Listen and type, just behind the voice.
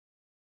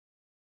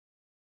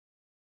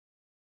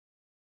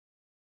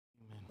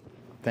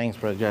Thanks,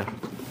 Brother Jeff.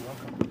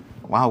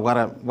 Wow,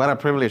 what a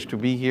privilege to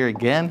be here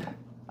again.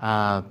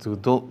 I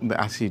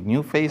see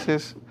new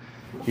faces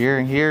here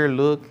and here.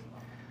 Look,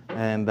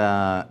 and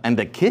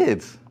the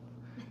kids.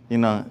 You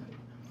know,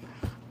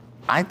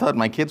 I thought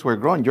my kids were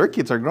growing. Your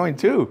kids are growing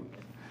too,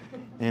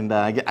 and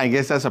I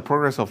guess that's a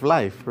progress of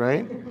life,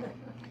 right?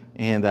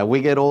 And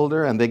we get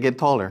older and they get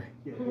taller.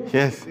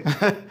 Yes.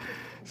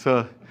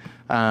 So,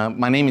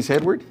 my name is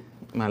Edward.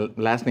 My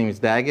last name is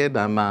Daggett.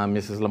 I'm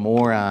Mrs.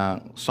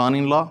 Lamore's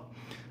son-in-law.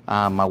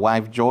 My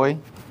wife, Joy,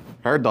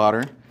 her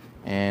daughter,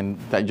 and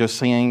that just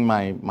seeing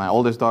my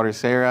oldest daughter,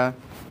 Sarah.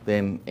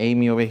 Then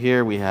Amy over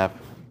here. We have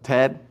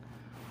Ted.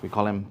 We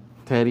call him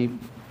Teddy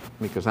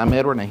because I'm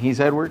Edward and he's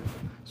Edward.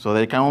 So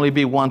there can only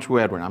be one true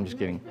Edward. I'm just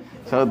kidding.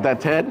 So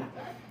that's Ted.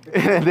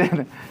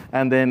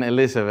 and then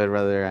Elizabeth,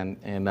 rather.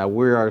 And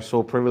we are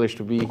so privileged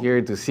to be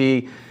here to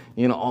see,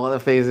 you know, all the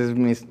faces,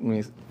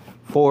 Miss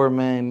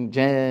Foreman,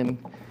 Jen,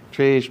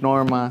 Trish,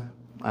 Norma,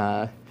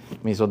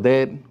 Miss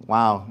Odette.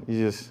 Wow, it's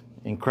just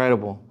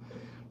incredible.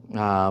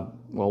 Well,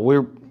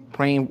 we've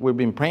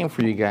been praying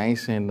for you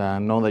guys, and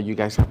know that you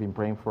guys have been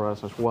praying for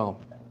us as well.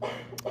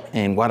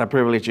 And what a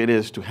privilege it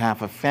is to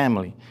have a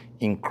family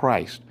in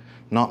Christ,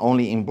 not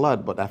only in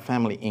blood, but a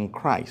family in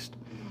Christ,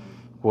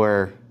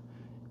 where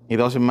it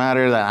doesn't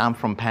matter that I'm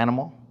from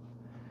Panama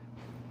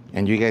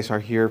and you guys are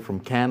here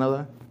from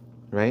Canada,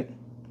 right?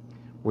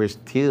 We're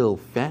still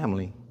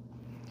family.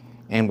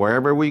 And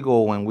wherever we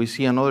go, when we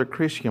see another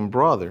Christian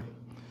brother,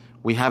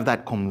 we have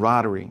that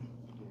camaraderie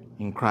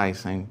in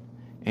Christ and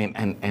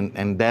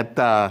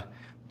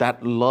that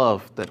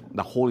love that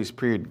the Holy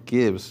Spirit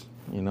gives,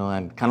 you know,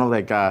 and kind of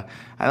like, I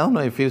don't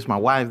know if it was my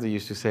wife that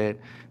used to say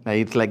it, that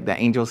it's like the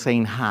angel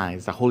saying hi.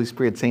 It's the Holy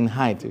Spirit saying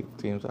hi to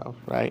himself,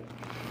 right?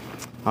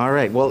 All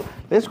right, well,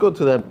 let's go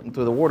to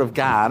the Word of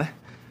God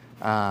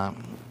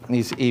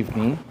this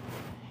evening,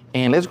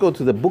 and let's go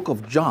to the book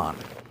of John.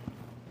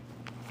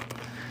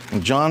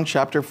 In John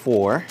chapter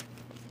 4.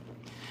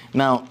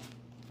 Now,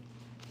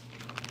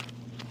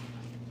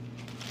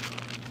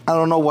 I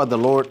don't know what the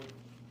Lord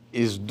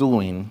is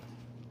doing,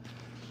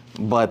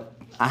 but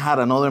I had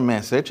another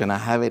message, and I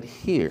have it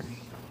here.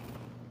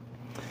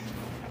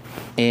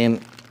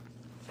 And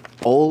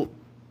all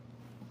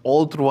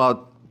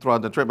throughout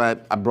the trip, I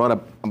brought a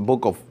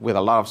book with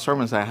a lot of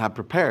sermons that I had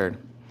prepared.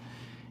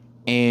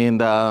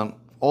 And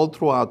all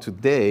throughout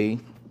today,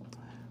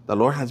 the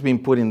Lord has been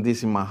putting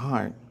this in my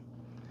heart.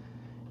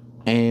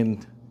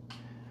 And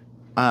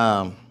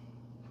I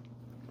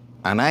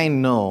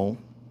know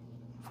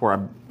for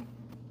a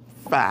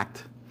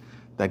fact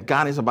that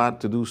God is about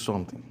to do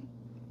something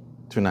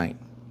tonight.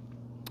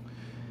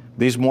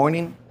 This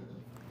morning,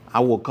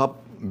 I woke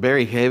up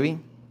very heavy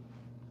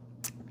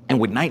and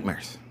with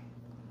nightmares.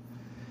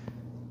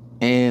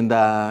 And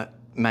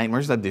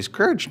nightmares that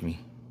discouraged me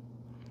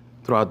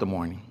throughout the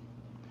morning.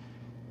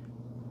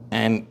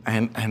 And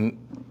I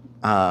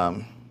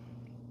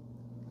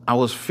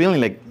was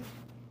feeling like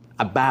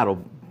a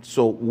battle.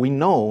 So we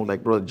know,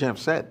 like Brother Jeff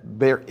said,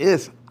 there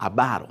is a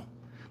battle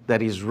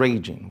that is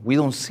raging. We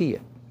don't see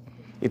it.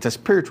 It's a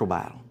spiritual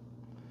battle.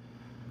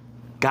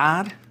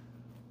 God,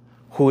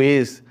 who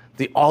is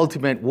the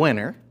ultimate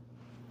winner,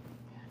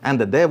 and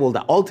the devil,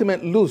 the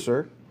ultimate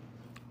loser,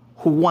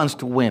 who wants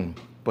to win,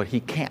 but he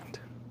can't.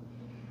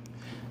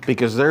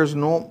 Because there's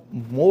no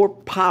more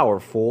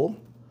powerful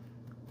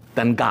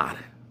than God.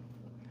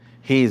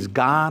 He is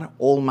God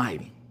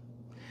Almighty.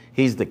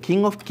 He's the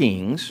King of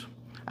Kings,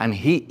 and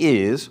he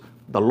is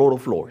the Lord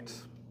of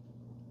Lords.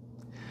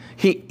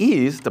 He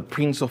is the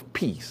Prince of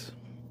Peace.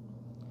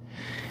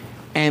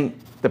 And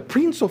the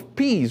Prince of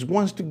Peace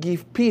wants to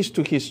give peace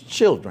to his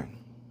children.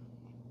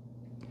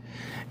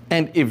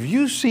 And if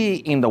you see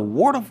in the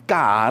Word of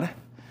God,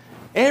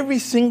 every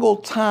single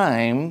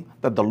time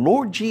that the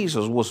Lord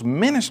Jesus was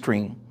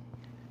ministering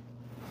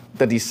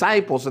the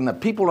disciples and the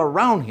people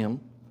around him,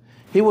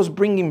 he was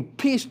bringing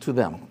peace to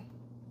them.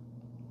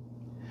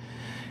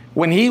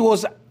 When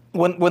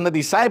the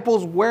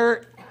disciples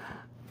were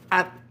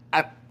at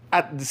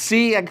the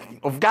Sea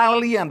of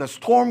Galilee and the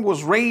storm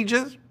was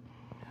raging,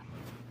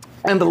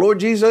 and the Lord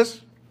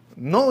Jesus,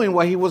 knowing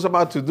what he was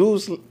about to do,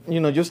 you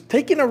know, just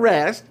taking a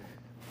rest,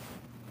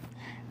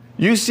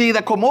 you see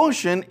the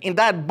commotion in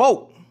that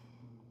boat.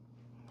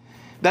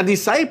 The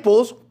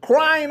disciples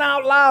crying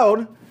out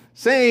loud,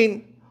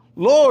 saying,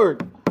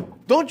 "Lord,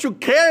 don't you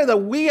care that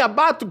we are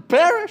about to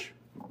perish?"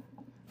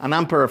 And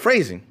I'm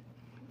paraphrasing.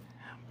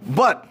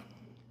 But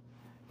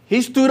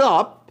he stood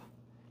up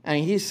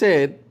and he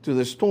said to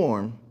the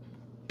storm,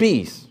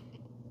 "Peace,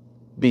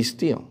 be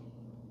still."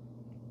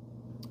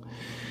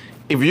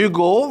 If you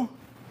go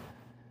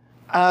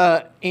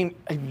in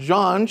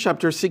John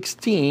chapter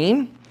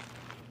 16,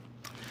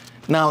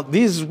 now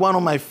this is one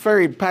of my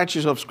favorite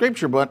passages of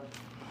scripture, but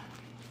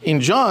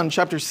in John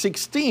chapter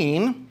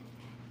 16,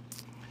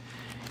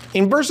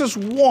 in verses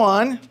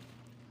 1,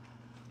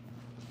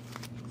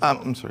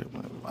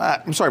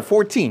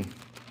 14.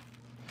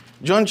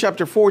 John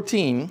chapter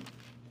 14,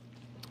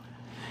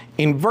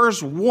 in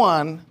verse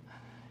 1,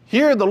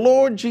 here the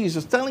Lord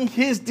Jesus telling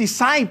his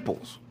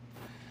disciples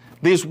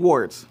these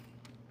words.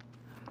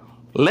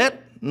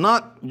 Let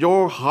not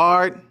your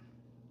heart,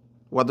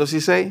 what does he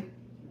say?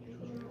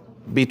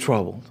 Be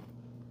troubled.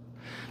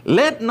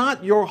 Let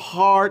not your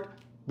heart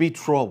be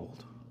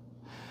troubled.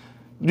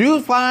 Do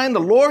you find the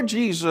Lord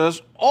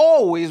Jesus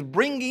always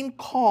bringing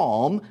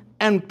calm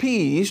and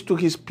peace to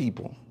his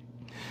people?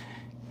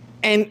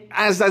 And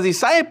as the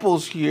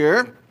disciples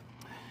here,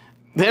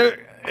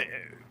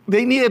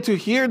 they needed to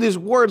hear these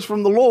words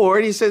from the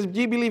Lord. He says,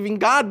 ye believe in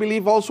God,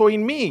 believe also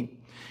in me.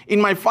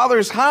 In my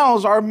Father's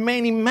house are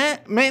many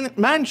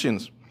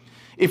mansions.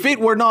 If it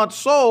were not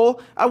so,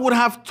 I would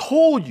have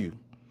told you.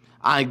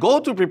 I go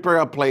to prepare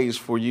a place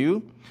for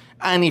you.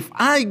 And if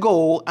I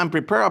go and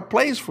prepare a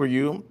place for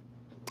you,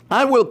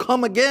 I will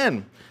come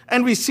again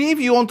and receive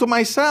you unto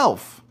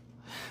myself,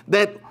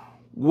 that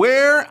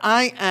where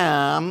I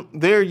am,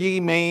 there ye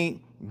may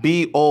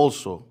be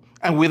also.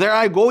 And whither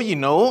I go, ye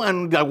know,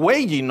 and the way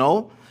ye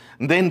know.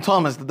 And then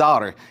Thomas, the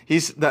doubter, he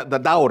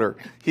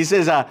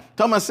says,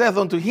 Thomas saith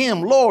unto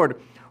him,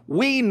 Lord,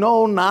 we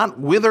know not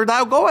whither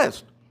thou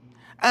goest,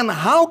 and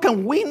how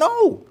can we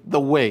know the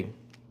way?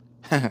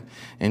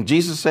 And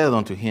Jesus said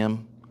unto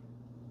him,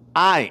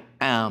 I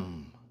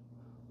am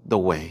the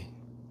way,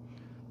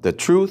 the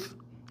truth,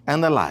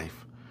 and the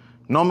life.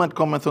 No man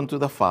cometh unto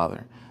the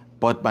Father,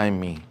 but by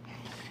me.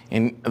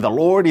 And the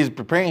Lord is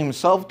preparing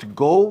himself to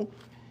go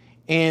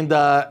and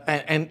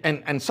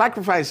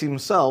sacrifice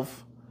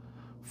himself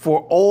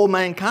for all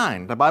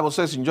mankind. The Bible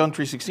says in John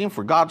 3:16,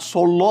 for God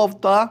so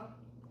loved the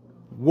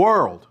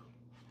world.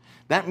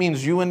 That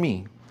means you and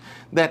me.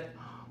 That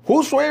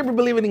whosoever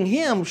believeth in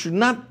him should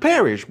not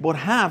perish, but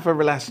have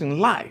everlasting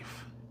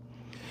life.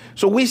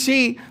 So we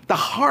see the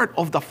heart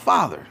of the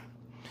Father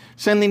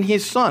sending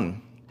his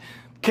Son,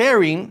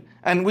 caring,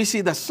 and we see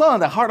the Son,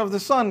 the heart of the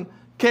Son,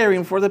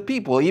 caring for the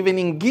people, even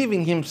in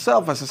giving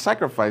himself as a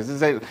sacrifice.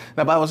 The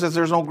Bible says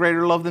there's no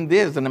greater love than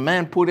this, than a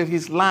man put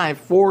his life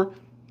for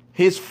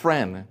his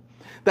friend.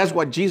 That's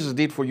what Jesus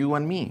did for you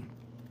and me.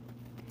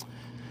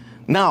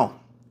 Now,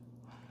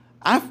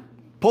 I've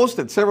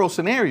posted several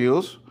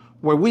scenarios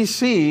where we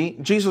see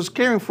Jesus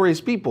caring for his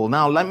people.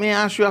 Now, let me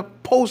ask you,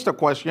 post a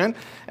question,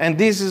 and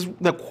this is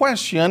the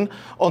question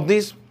of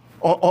this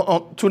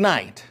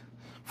tonight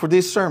for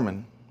this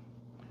sermon.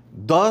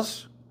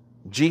 Does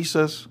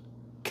Jesus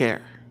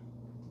care?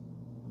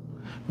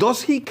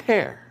 Does he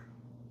care?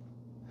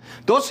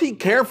 Does he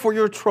care for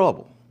your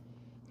trouble?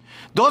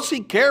 Does he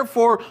care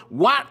for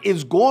what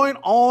is going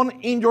on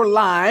in your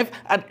life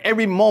at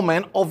every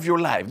moment of your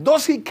life?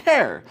 Does he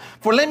care?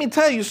 For let me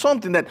tell you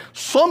something, that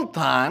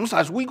sometimes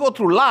as we go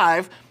through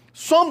life,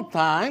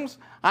 sometimes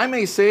I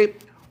may say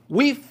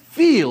we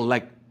feel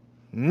like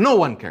no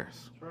one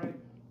cares. That's right.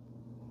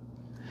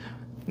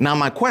 Now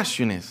my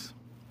question is,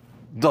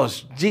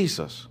 does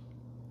Jesus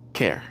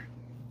care?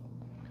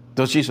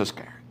 Does Jesus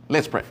care?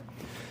 Let's pray.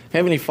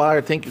 Heavenly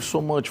Father, thank you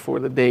so much for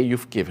the day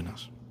you've given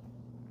us.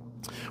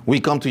 We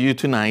come to you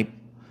tonight,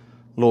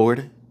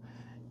 Lord,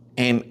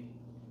 and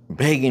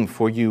begging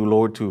for you,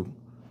 Lord, to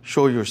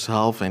show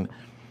yourself and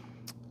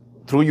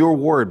through your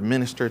word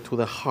minister to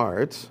the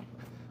hearts,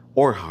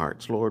 our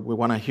hearts, Lord. We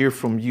want to hear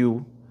from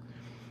you.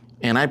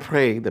 And I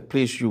pray that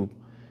please you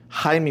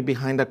hide me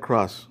behind the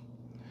cross.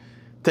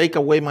 Take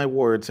away my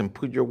words and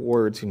put your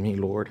words in me,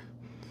 Lord.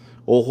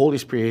 Oh, Holy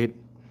Spirit,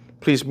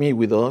 please meet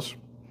with us.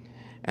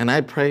 And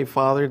I pray,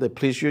 Father, that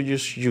please you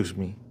just use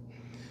me.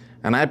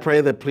 And I pray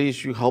that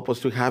please you help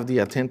us to have the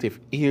attentive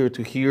ear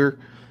to hear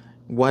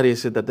what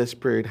is it that the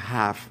Spirit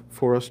have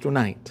for us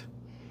tonight.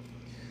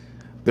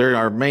 There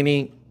are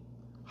many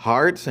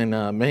hearts and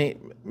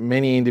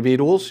many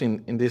individuals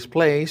in this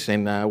place,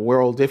 and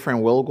we're all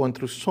different. We're all going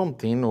through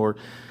something or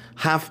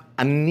have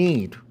a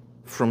need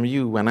from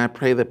you. And I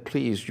pray that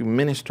please you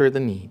minister the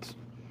needs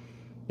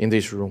in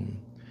this room.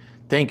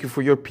 Thank you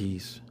for your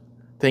peace.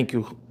 Thank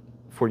you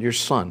for your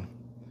Son.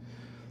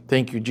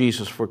 Thank you,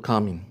 Jesus, for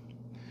coming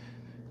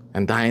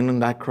and dying on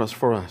that cross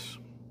for us,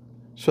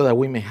 so that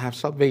we may have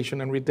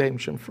salvation and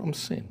redemption from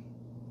sin.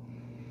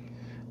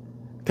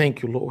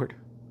 Thank you, Lord.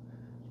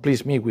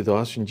 Please meet with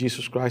us. In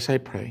Jesus Christ I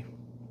pray.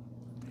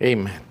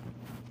 Amen.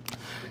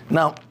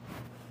 Now,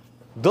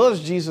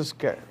 does Jesus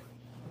care?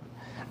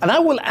 And I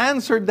will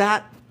answer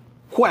that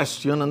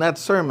question and that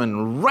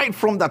sermon right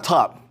from the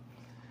top.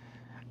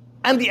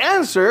 And the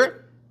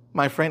answer,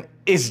 my friend,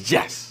 is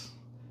yes.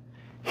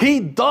 He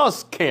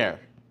does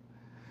care.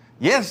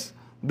 Yes,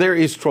 there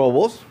is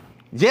troubles.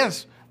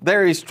 Yes,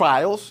 there is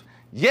trials.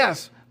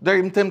 Yes, there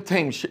are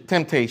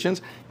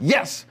temptations.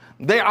 Yes,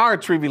 there are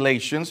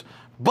tribulations.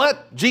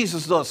 But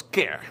Jesus does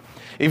care.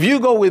 If you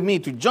go with me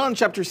to John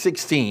chapter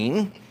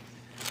 16,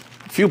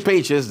 a few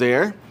pages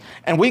there,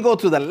 and we go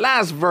to the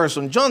last verse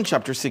on John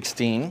chapter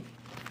 16,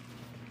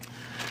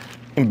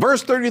 in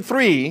verse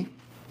 33,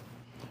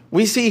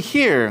 we see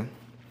here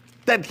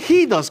that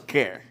he does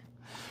care.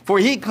 For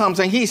he comes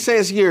and he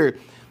says here,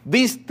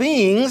 these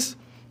things,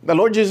 the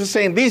Lord Jesus is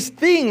saying, these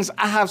things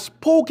I have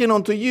spoken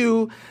unto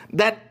you,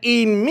 that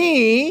in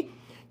me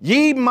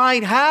ye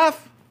might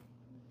have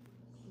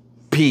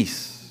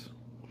peace.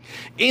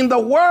 In the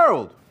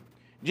world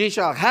ye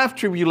shall have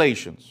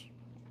tribulations.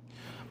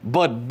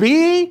 But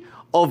be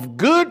of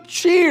good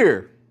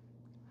cheer.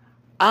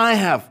 I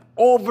have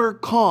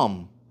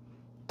overcome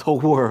the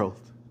world.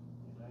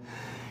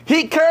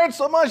 He cared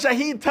so much that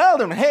he told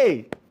them,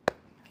 hey,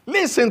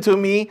 listen to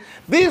me.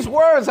 These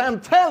words I'm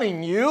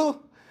telling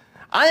you,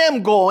 I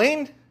am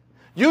going,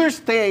 you're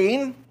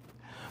staying,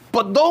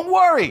 but don't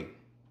worry.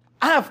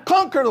 I have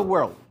conquered the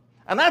world.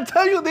 And I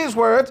tell you these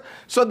words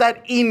so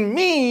that in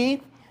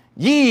me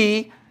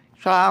ye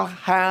shall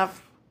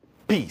have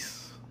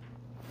peace.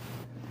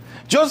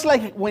 Just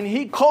like when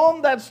he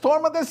calmed that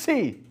storm of the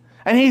sea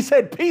and he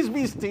said, peace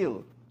be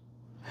still.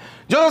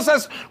 Just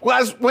as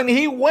when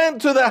he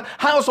went to the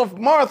house of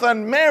Martha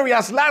and Mary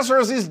as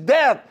Lazarus is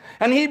dead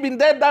and he'd been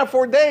dead there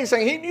for days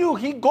and he knew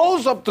he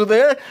goes up to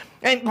there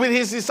and with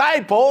his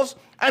disciples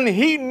and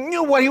he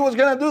knew what he was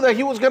going to do, that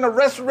he was going to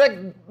resurrect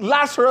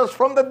Lazarus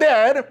from the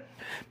dead.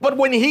 But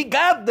when he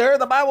got there,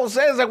 the Bible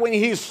says that when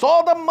he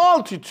saw the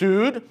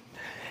multitude,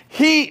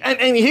 he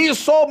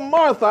saw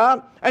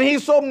Martha and he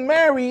saw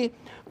Mary,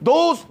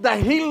 those that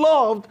he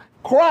loved,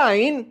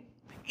 crying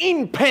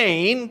in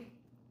pain,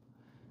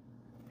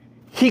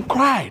 he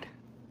cried.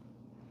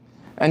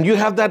 And you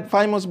have that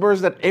famous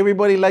verse that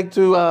everybody like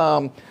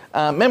to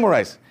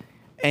memorize.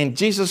 And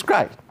Jesus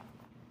cried.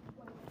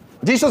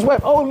 Jesus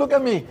wept. Oh, look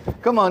at me.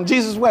 Come on,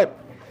 Jesus wept.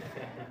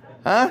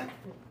 Huh?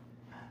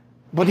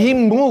 But he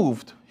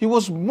moved. He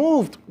was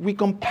moved with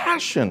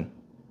compassion.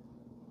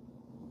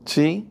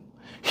 See?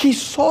 He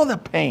saw the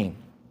pain.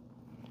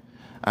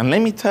 And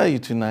let me tell you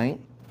tonight,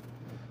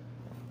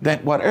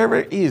 that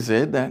whatever is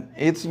it that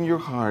it's in your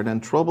heart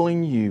and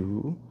troubling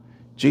you,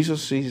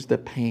 Jesus sees the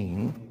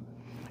pain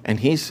and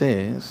he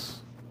says,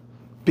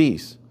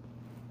 peace,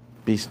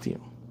 be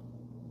still.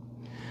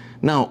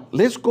 Now,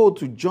 let's go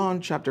to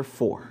John chapter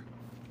 4.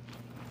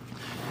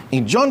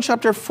 In John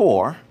chapter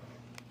 4,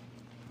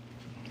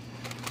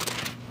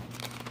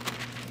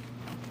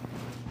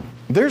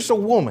 there's a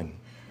woman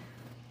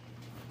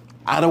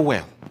at a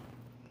well.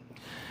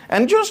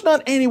 And just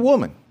not any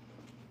woman.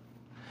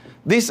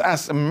 This is a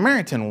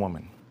Samaritan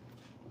woman.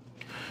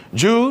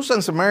 Jews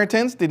and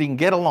Samaritans didn't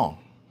get along.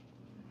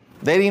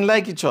 They didn't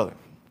like each other.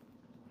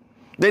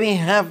 They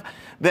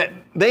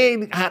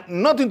had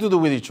nothing to do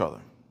with each other.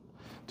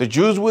 The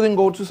Jews wouldn't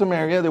go to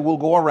Samaria, they will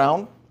go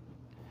around.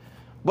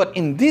 But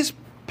in this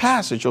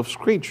passage of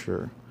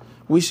Scripture,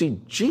 we see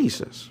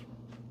Jesus.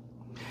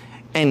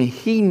 And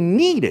he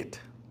needed,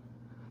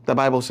 the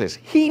Bible says,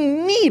 he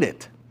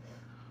needed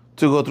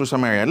to go through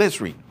Samaria. Let's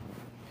read.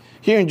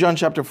 Here in John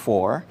chapter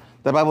 4,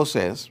 the Bible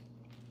says,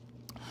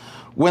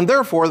 when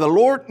therefore the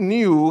Lord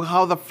knew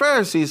how the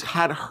Pharisees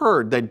had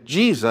heard that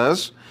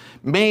Jesus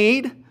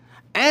made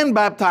and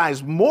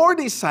baptized more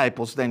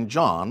disciples than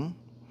John,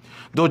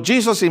 though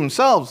Jesus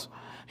himself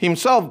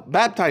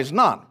baptized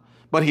not,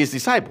 but his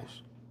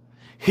disciples,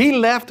 he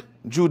left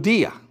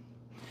Judea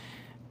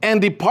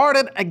and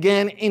departed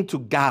again into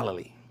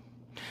Galilee.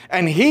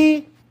 And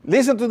he,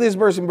 listen to this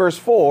verse in verse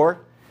 4,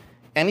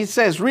 and it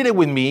says, read it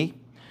with me,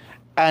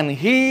 and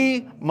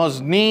he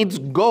must needs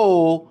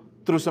go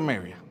through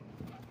Samaria.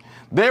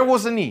 There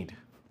was a need.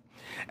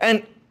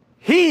 And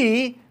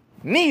he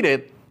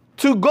needed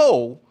to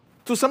go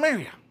to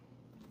Samaria.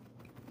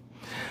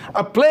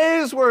 A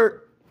place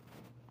where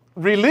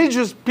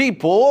religious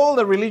people,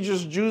 the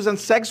religious Jews and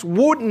sects,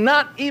 would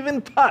not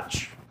even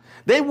touch.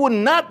 They would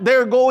not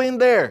dare go in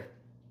there.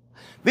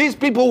 These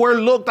people were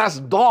looked as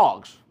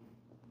dogs.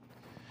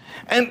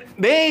 And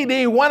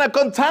they want to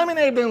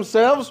contaminate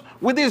themselves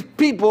with these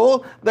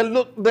people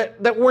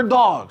that were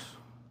dogs.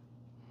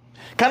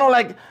 Kind of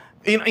like,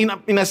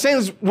 in a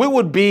sense, we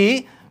would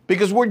be,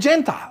 because we're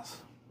Gentiles.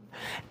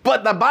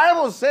 But the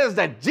Bible says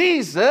that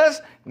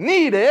Jesus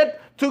needed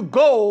to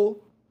go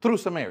through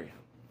Samaria.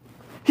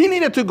 He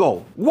needed to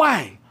go.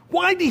 Why?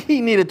 Why did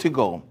he need to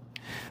go?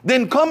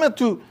 Then coming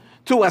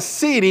to a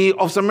city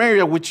of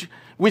Samaria, which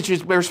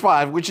is verse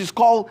 5, which is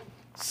called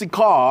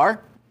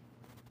Sychar,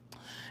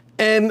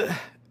 and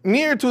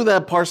near to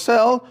the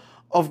parcel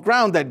of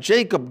ground that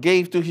Jacob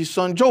gave to his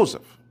son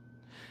Joseph.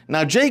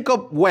 Now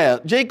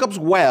Jacob's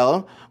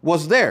well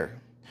was there.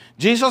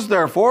 Jesus,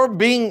 therefore,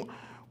 being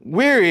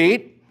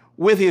wearied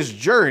with his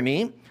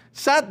journey,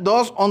 sat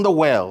thus on the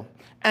well,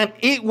 and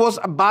it was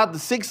about the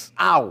 6th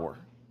hour.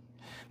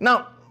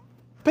 Now,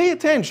 pay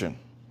attention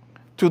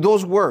to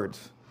those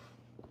words.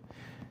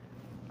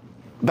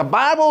 The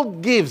Bible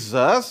gives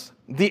us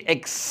the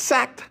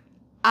exact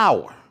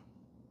hour.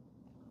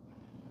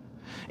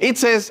 It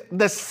says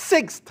the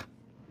 6th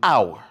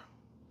hour.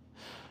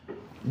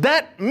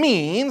 That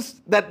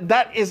means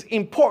that is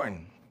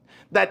important.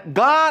 That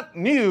God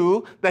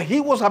knew that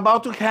he was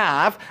about to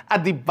have a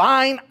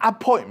divine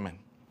appointment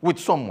with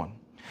someone.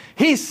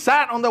 He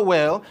sat on the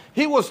well.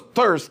 He was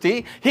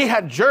thirsty. He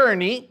had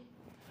journeyed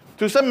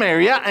to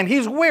Samaria and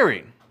he's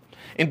weary.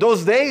 In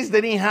those days,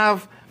 they didn't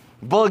have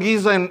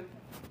buggies and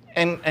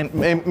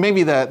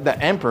maybe the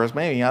emperors,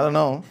 maybe, I don't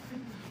know.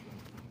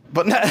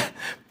 But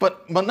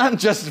not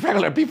just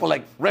regular people,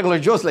 like regular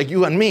Joes like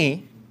you and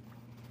me.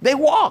 They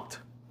walked.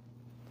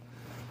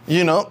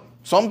 You know,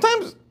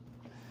 sometimes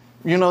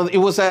You know, it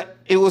was a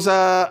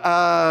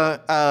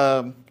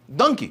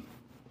donkey,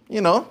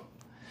 you know.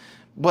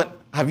 But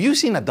have you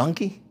seen a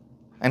donkey?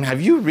 And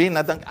have you ridden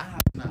a donkey? I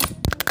have not.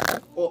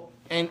 Oh,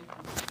 and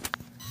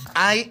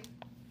I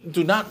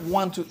do not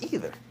want to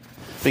either,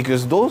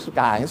 because those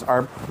guys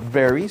are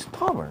very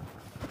stubborn,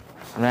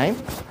 right?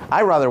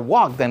 I'd rather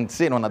walk than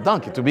sit on a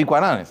donkey, to be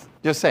quite honest.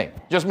 Just saying,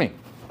 just me.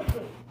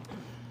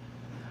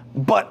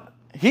 But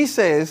he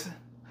says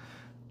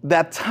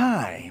that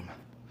time,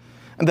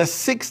 and the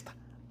 6th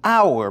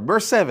hour,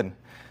 verse 7,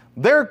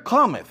 there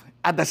cometh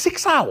at the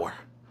 6th hour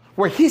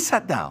where he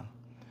sat down,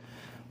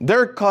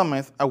 there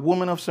cometh a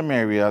woman of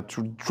Samaria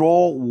to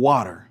draw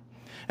water.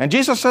 And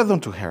Jesus said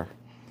unto her,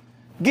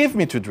 give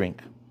me to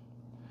drink.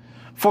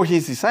 For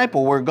his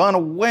disciples were gone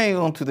away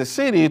unto the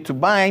city to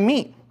buy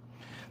meat.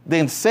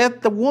 Then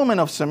said the woman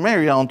of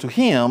Samaria unto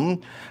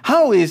him,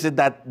 how is it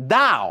that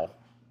thou,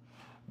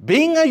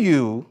 being a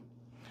Jew,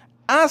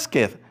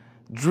 asketh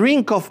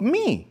drink of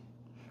me,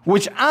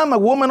 which am a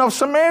woman of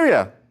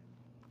Samaria?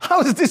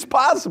 How is this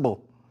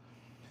possible?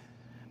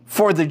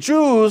 For the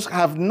Jews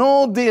have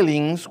no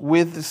dealings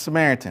with the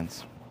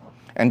Samaritans.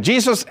 And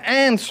Jesus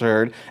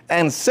answered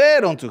and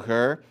said unto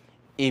her,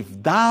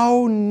 if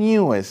thou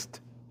knewest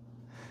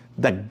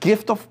the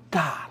gift of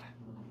God,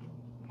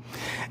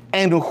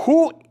 and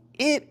who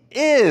it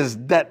is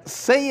that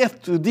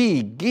saith to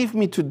thee, give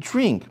me to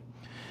drink,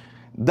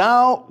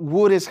 thou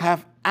wouldest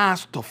have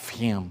asked of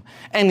him.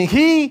 And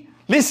he,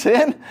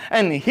 listen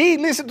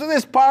to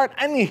this part,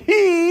 and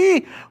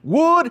he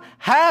would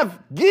have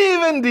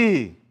given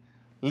thee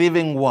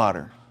living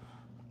water.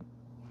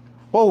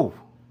 Oh,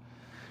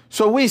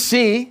 so we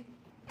see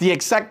the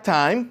exact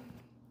time.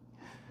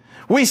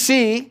 We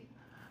see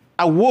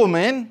a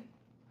woman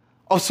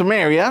of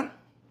Samaria,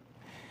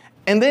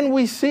 and then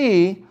we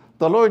see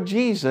the Lord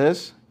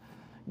Jesus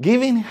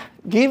giving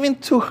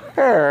to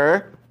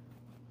her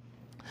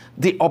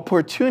the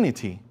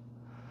opportunity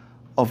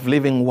of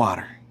living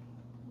water.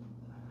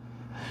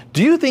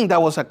 Do you think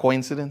that was a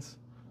coincidence?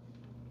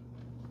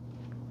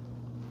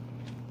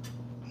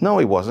 No,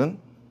 it wasn't.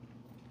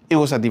 It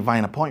was a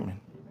divine appointment.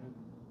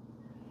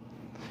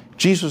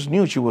 Jesus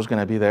knew she was going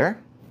to be there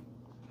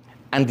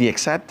and the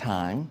exact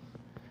time,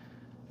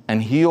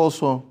 and he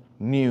also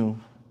knew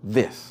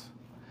this,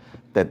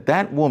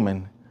 that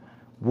woman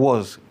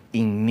was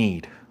in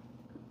need.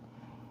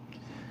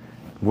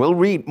 We'll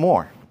read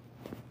more.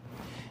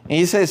 And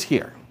he says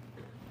here,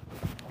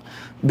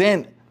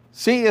 then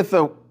seeth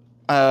the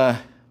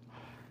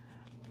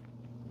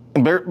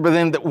but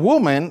then the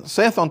woman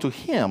saith unto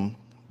him,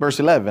 verse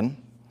 11,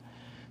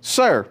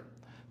 Sir,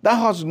 thou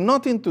hast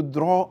nothing to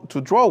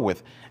draw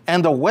with,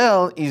 and the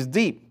well is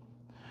deep.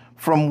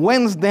 From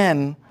whence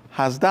then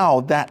hast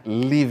thou that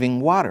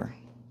living water?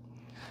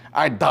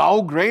 Art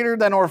thou greater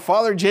than our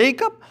father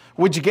Jacob,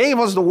 which gave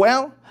us the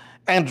well,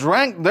 and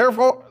drank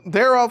therefore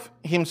thereof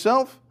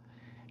himself,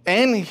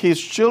 and his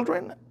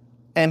children,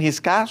 and his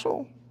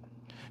cattle?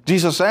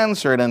 Jesus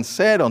answered and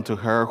said unto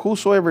her,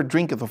 Whosoever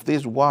drinketh of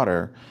this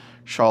water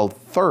shall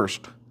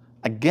thirst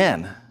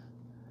again.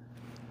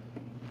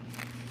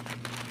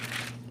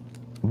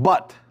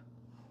 But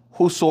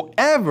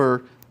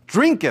whosoever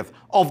drinketh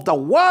of the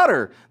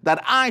water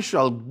that I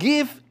shall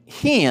give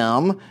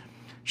him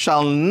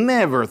shall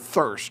never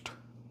thirst.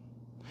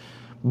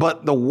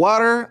 But the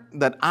water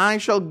that I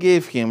shall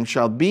give him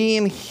shall be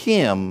in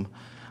him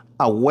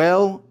a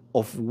well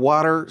of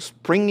water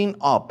springing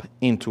up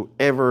into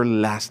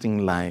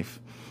everlasting life.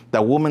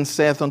 The woman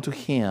saith unto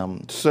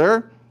him,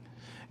 Sir,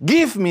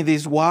 give me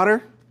this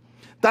water,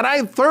 that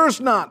I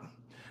thirst not,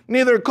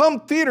 neither come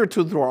thither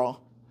to draw.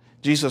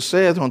 Jesus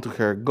said unto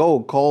her,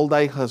 Go, call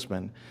thy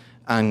husband,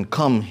 and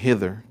come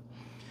hither.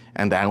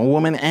 And that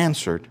woman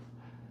answered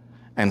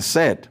and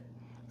said,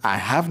 I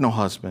have no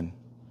husband.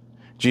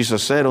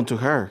 Jesus said unto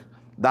her,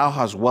 Thou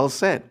hast well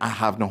said, I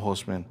have no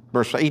husband.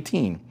 Verse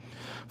 18,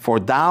 For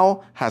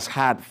thou hast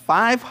had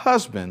 5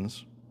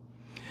 husbands,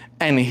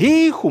 and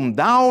he whom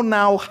thou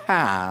now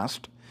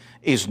hast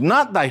is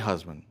not thy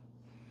husband.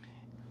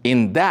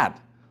 In that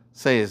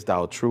sayest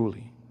thou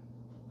truly.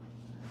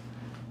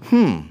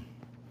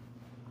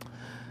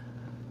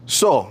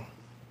 So,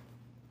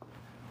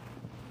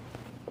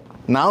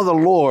 now the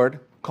Lord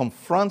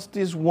confronts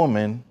this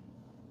woman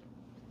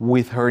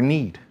with her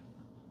need.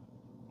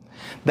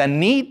 The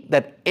need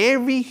that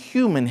every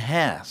human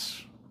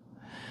has.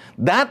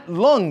 That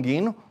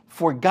longing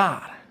for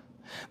God.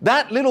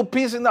 That little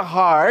piece in the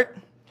heart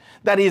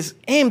that is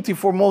empty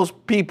for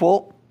most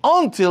people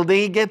until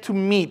they get to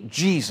meet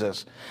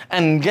Jesus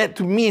and get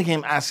to meet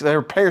him as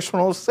their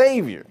personal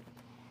Savior.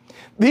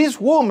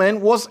 This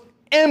woman was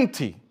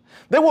empty.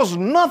 There was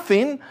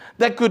nothing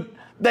that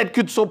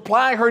could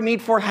supply her need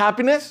for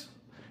happiness.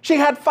 She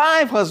had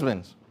 5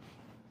 husbands.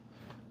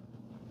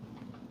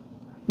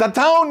 The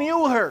town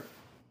knew her,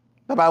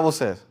 the Bible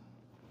says.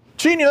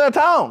 She knew the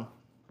town.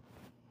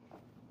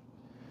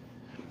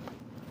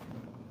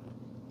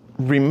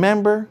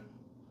 Remember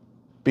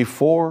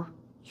before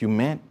you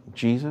met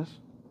Jesus?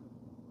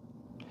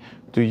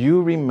 Do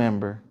you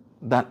remember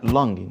that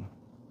longing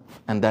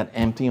and that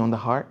empty on the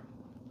heart?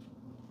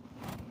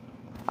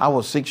 I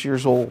was 6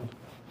 years old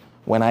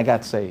when I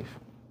got saved.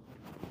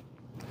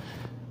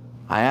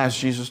 I asked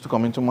Jesus to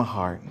come into my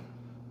heart.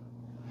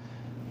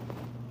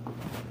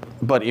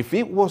 But if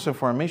it wasn't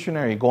for a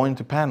missionary going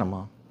to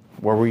Panama,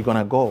 where we're going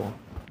to go,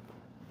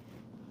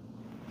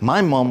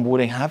 my mom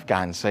wouldn't have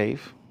gotten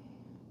saved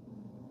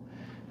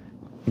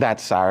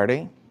that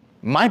Saturday.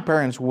 My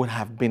parents would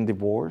have been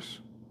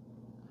divorced.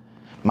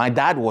 My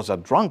dad was a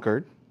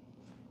drunkard.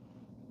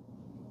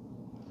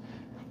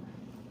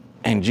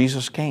 And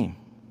Jesus came,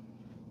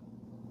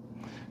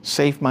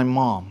 saved my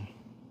mom.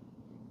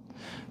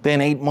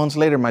 Then 8 months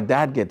later, my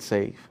dad gets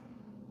saved.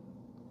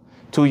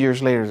 2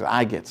 years later,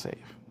 I get saved.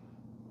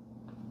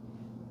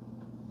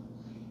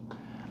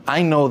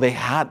 I know they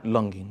had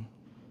longing.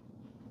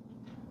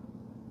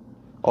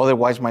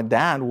 Otherwise, my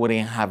dad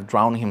wouldn't have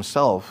drowned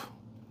himself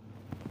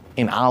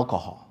in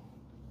alcohol.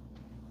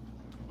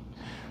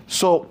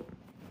 So,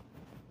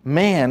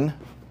 men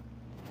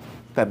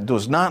that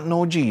does not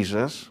know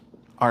Jesus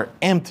are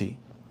empty.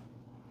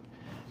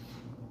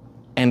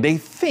 And they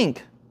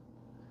think,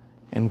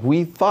 and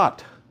we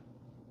thought,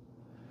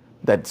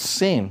 that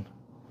sin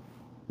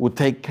would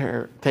take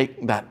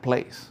that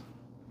place.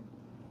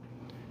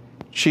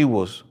 She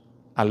was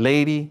a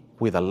lady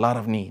with a lot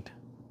of need.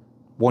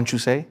 Won't you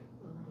say?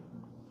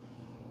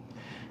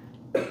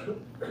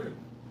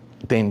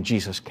 Then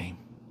Jesus came.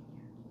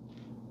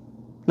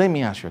 Let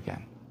me ask you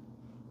again.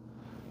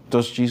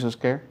 Does Jesus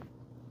care?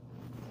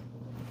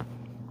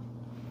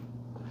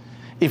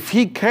 If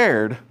he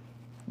cared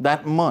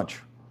that much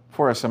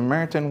for a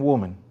Samaritan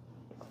woman,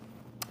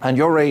 and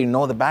you already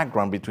know the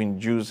background between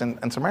Jews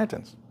and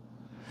Samaritans,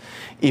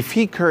 if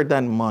he cared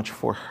that much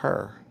for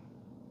her,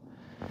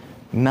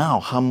 now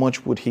how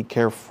much would he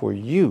care for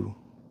you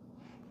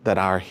that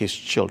are his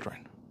children?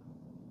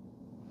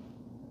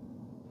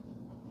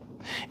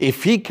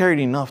 If he cared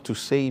enough to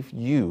save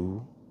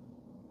you,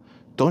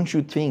 don't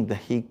you think that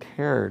he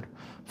cared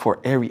for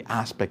every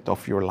aspect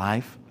of your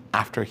life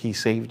after he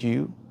saved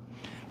you?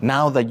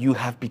 Now that you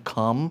have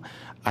become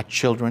a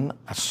children,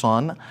 a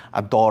son,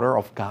 a daughter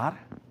of God?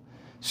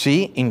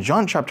 See, in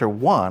John chapter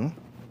 1,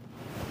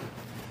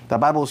 the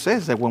Bible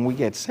says that when we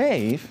get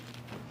saved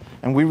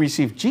and we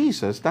receive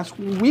Jesus, that's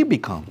who we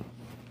become.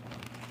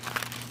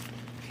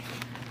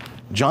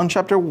 John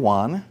chapter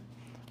 1,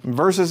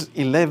 verses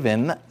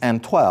 11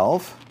 and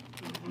 12,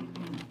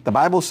 the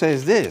Bible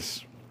says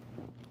this.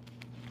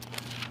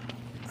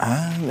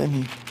 Let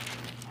me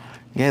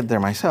get there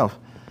myself.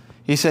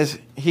 He says,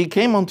 he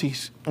came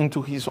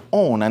into his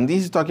own, and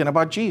this is talking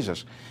about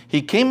Jesus.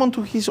 He came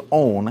unto his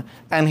own,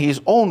 and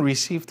his own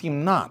received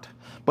him not.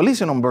 But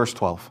listen on verse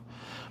 12.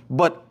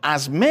 But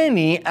as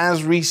many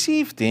as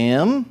received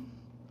him,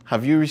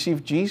 have you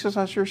received Jesus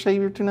as your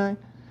Savior tonight?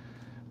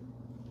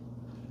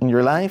 In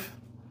your life?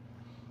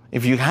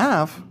 If you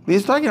have,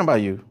 this is talking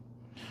about you.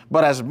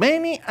 But as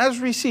many as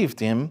received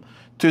him,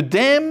 to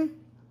them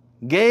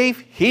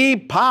gave he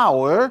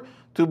power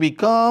to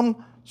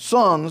become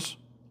sons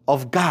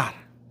of God,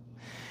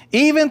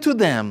 even to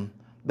them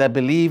that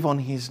believe on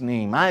his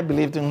name. I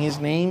believed in his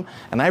name,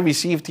 and I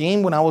received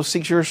him when I was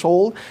 6 years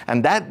old.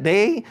 And that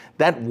day,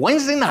 that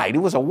Wednesday night, it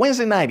was a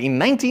Wednesday night in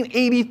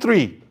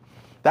 1983.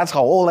 That's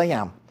how old I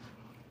am.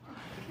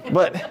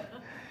 But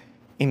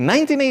in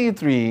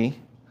 1983,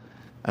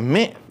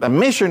 a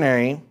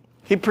missionary,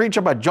 he preached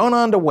about Jonah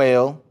and the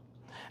whale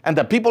and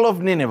the people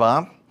of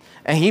Nineveh.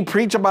 And he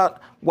preached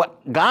about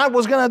what God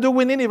was going to do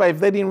with Nineveh if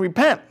they didn't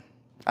repent,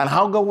 and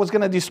how God was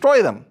going to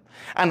destroy them.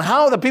 And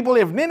how the people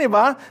of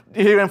Nineveh,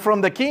 even from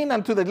the king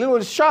and to the little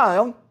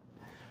child,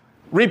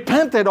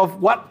 repented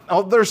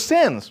of their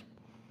sins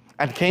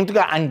and came to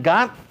God. And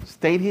God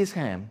stayed his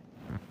hand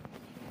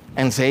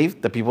and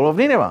saved the people of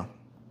Nineveh.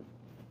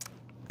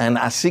 And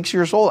at 6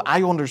 years old,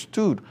 I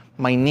understood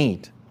my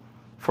need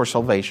for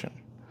salvation.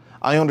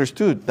 I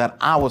understood that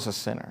I was a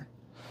sinner.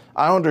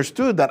 I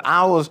understood that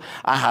I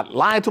had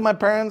lied to my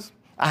parents.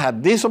 I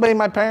had disobeyed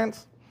my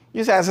parents.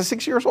 You say, as a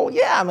 6 years old,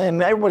 yeah,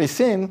 man, everybody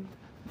sinned.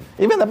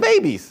 Even the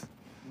babies,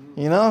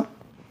 you know.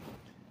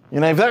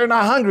 If they're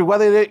not hungry,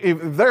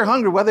 if they're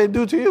hungry, what do they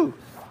do to you?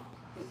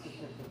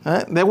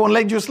 They won't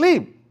let you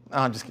sleep. No,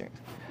 I'm just kidding.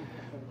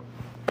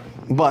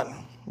 But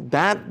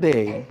that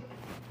day,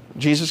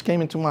 Jesus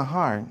came into my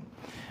heart,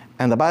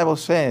 and the Bible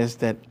says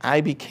that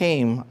I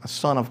became a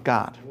son of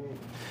God.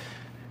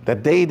 The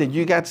day that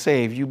you got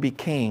saved, you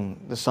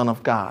became the son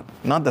of God.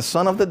 Not the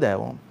son of the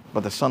devil,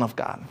 but the son of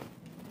God.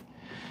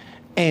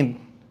 And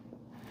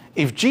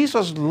if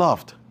Jesus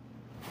loved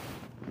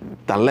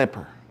the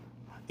leper,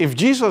 if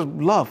Jesus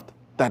loved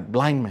that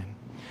blind man,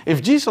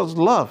 if Jesus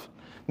loved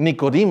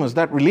Nicodemus,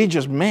 that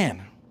religious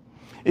man,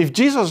 if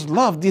Jesus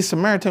loved this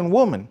Samaritan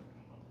woman,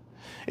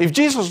 if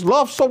Jesus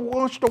loved so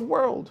much the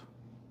world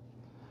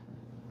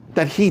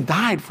that he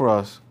died for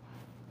us,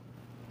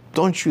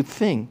 don't you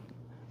think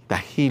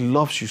that he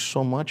loves you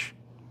so much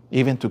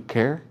even to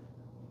care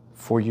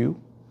for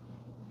you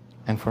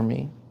and for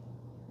me?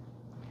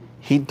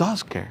 He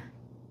does care.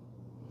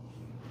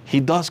 He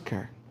does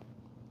care.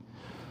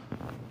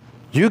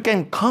 You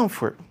can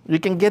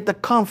get the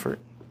comfort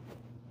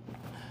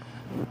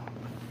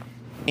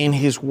in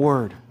His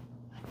Word.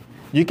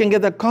 You can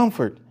get the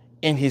comfort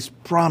in His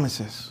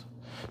promises.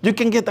 You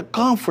can get the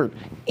comfort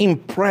in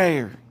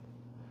prayer.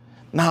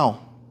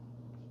 Now,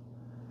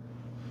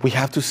 we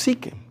have to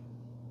seek Him.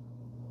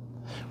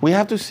 We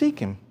have to seek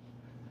Him.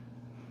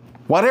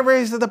 Whatever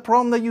is the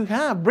problem that you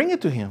have, bring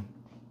it to Him.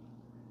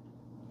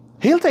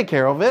 He'll take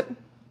care of it.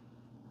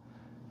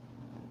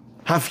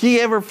 Have He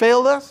ever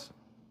failed us?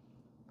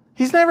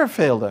 He's never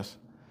failed us.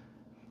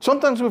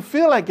 Sometimes we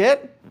feel like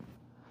it,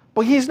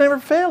 but He's never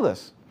failed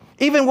us.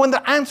 Even when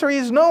the answer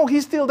is no,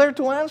 He's still there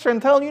to answer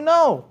and tell you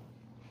no.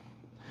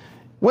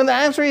 When the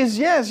answer is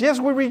yes, yes,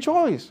 we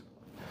rejoice.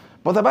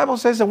 But the Bible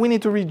says that we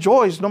need to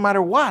rejoice no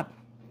matter what.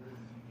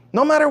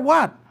 No matter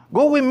what.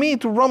 Go with me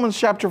to Romans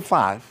chapter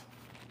 5.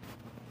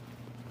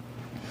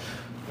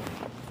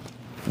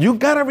 You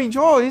got to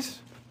rejoice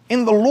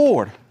in the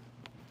Lord.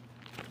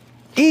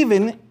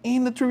 Even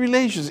in the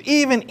tribulations,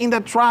 even in the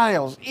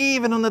trials,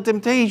 even on the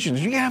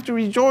temptations. You have to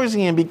rejoice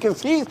in Him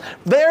because He's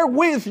there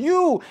with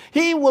you.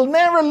 He will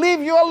never leave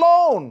you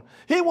alone.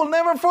 He will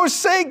never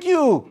forsake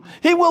you.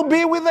 He will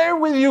be there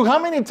with you. How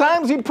many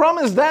times He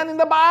promised that in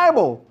the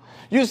Bible?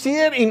 You see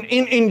it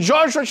in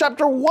Joshua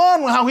chapter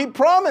 1, how He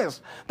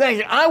promised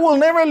that I will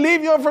never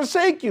leave you or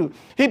forsake you.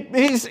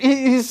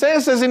 He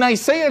says this in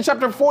Isaiah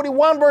chapter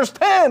 41, verse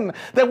 10,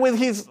 that with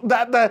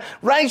the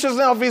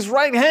righteousness of His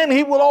right hand,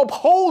 He will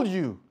uphold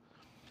you.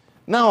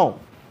 Now,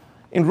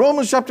 in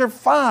Romans chapter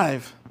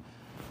 5,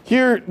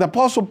 here the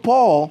Apostle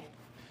Paul,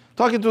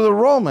 talking to the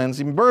Romans,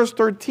 in verse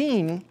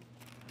 13,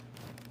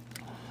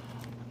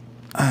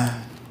 let's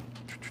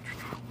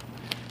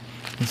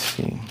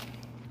see.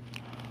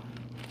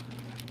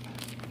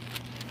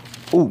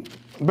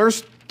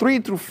 Verse 3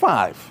 through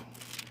 5.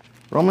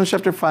 Romans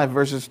chapter 5,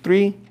 verses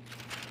 3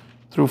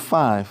 through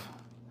 5.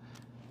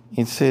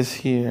 It says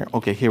here,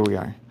 okay, here we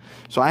are.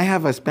 So I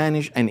have a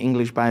Spanish and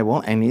English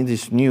Bible, and it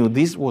is new.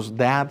 This was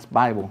Dad's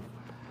Bible.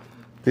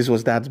 This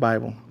was Dad's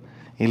Bible.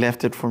 He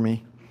left it for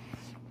me.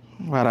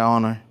 What an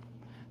honor.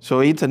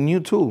 So it's a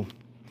new tool.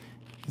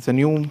 It's a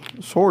new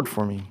sword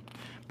for me.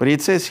 But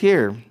it says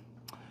here,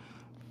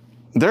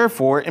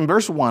 therefore, in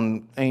verse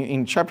 1,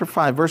 in chapter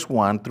 5, verse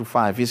 1 through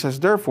 5, he says,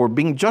 therefore,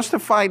 being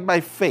justified by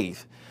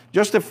faith,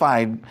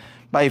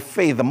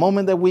 the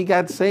moment that we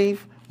got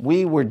saved,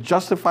 we were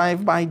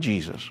justified by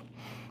Jesus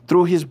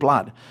through His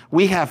blood.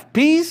 We have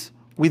peace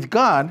with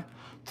God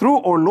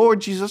through our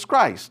Lord Jesus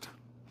Christ,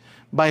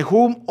 by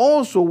whom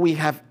also we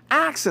have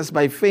access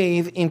by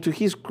faith into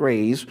His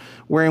grace,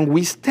 wherein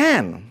we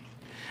stand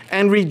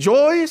and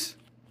rejoice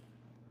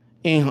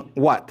in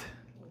what?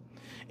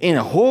 In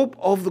hope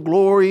of the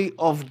glory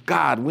of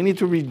God. We need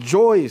to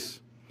rejoice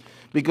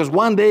because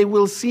one day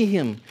we'll see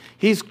Him.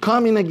 He's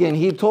coming again.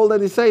 He told the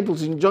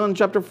disciples in John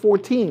chapter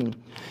 14,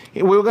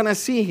 we're going to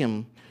see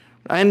Him.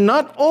 And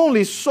not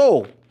only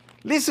so,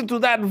 listen to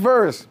that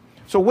verse.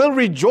 So we'll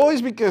rejoice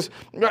because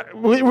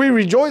we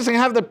rejoice and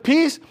have the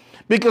peace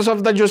because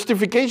of the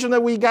justification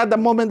that we got the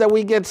moment that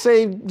we get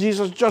saved.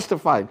 Jesus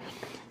justified.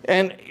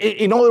 And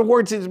in other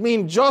words, it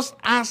means just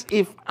as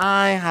if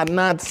I had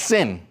not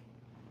sinned.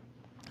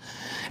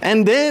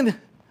 And then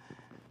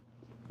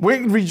we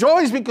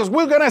rejoice because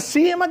we're going to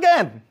see Him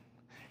again.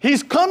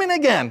 He's coming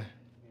again.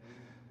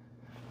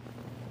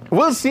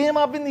 We'll see Him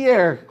up in the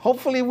air.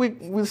 Hopefully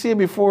we'll see Him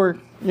before,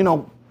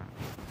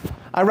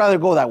 I'd rather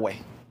go that way.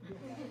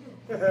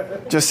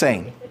 Just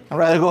saying. I'd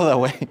rather go that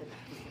way.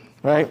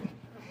 Right?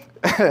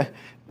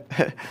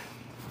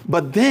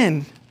 But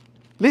then,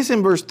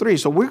 listen verse 3.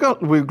 So we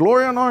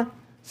glory on our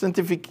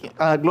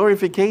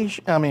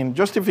justification,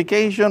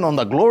 on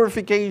the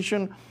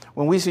glorification.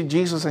 When we see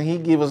Jesus and He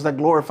gives us that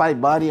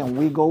glorified body and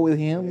we go with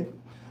Him.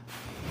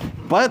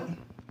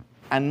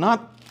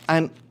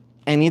 And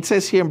it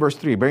says here in verse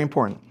 3, very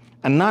important.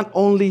 And not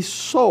only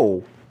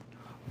so,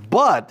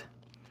 but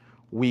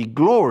we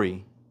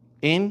glory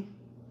in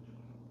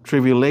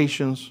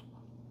tribulations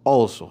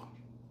also.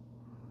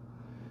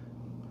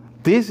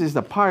 This is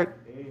the part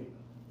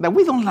that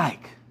we don't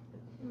like.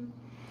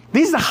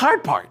 This is the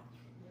hard part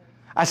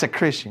as a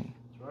Christian.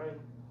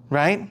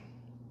 Right?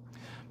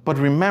 But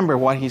remember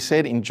what He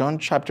said in John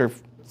chapter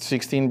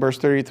 16, verse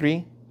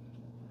 33.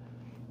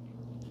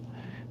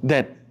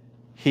 That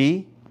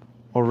He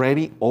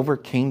already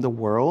overcame the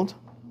world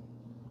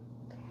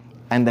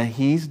and that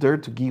He's there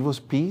to give us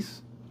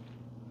peace.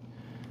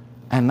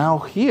 And now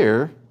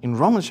here in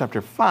Romans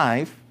chapter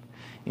 5,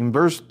 in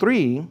verse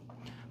 3,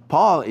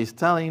 Paul is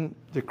telling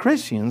the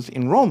Christians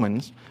in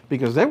Romans,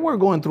 because they were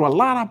going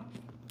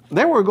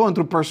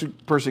through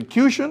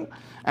persecution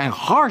and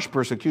harsh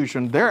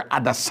persecution there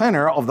at the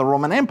center of the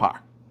Roman Empire.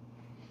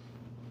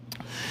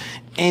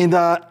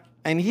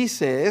 And he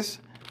says,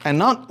 and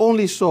not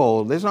only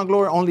so, there's not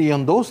glory only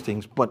on those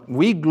things, but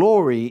we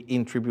glory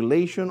in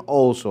tribulation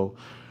also,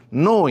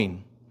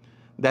 knowing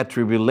that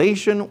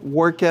tribulation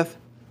worketh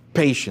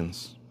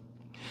patience.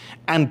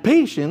 And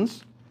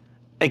patience,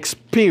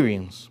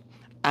 experience.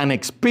 And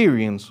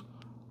experience,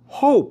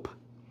 hope.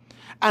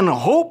 And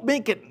hope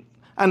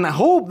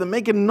that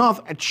maketh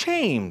not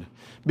ashamed,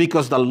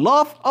 because the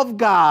love of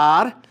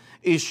God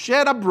is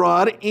shed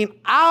abroad in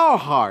our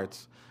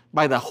hearts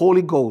by the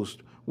Holy Ghost,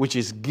 which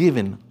is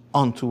given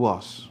unto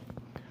us.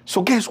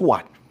 So guess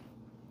what?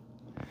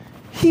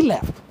 He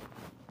left.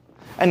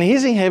 And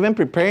he's in heaven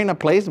preparing a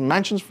place,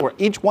 mansions for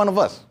each one of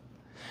us.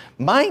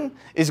 Mine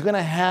is going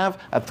to have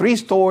a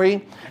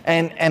 3-story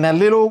and a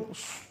little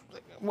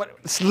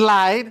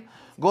slide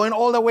going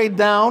all the way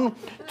down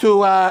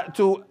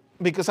to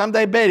because I'm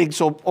diabetic,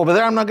 so over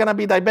there I'm not going to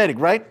be diabetic,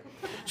 right?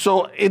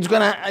 So it's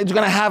gonna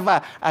have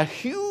a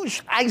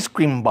huge ice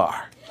cream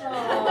bar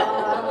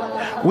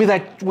with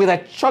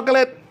a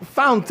chocolate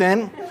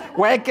fountain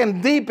where I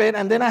can dip it,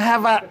 and then I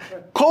have a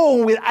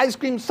cone with ice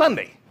cream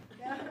sundae.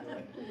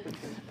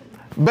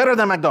 Better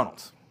than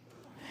McDonald's.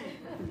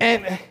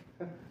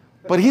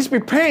 But he's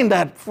preparing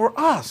that for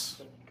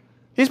us.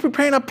 He's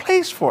preparing a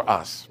place for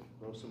us.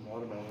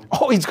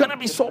 Oh, it's going to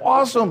be so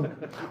awesome.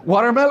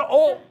 Watermelon.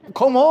 Oh,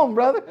 come on,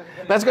 brother.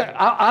 That's good.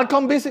 I'll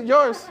come visit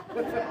yours.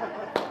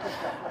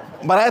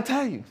 But I'll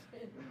tell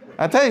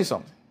you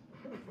something.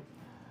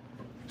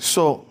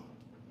 So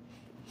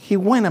he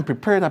went and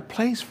prepared a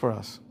place for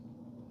us.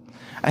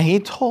 And he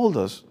told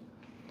us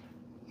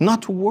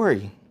not to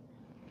worry.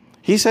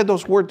 He said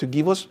those words to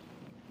give us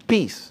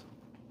peace.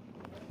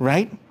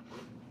 Right?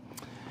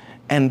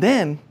 And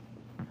then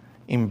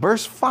in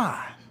verse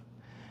 5,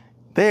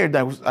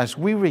 as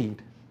we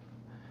read,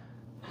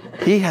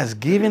 he has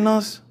given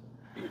us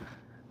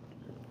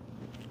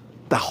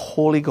the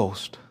Holy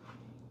Ghost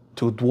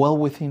to dwell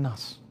within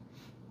us.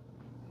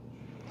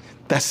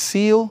 The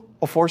seal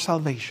of our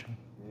salvation.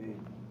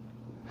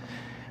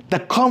 The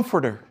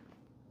Comforter.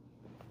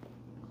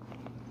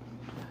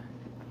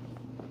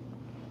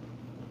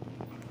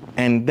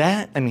 And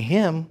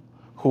him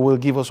who will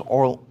give us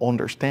all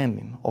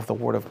understanding of the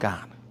Word of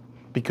God,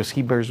 because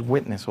he bears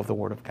witness of the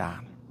Word of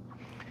God.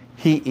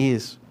 He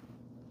is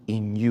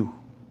in you.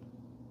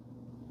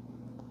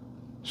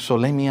 So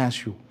let me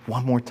ask you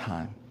one more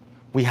time.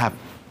 We have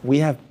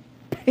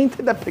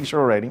painted that picture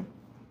already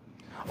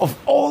of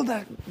all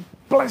the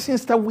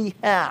blessings that we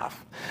have,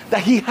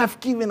 that he has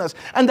given us,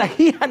 and that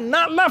he had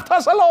not left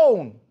us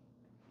alone.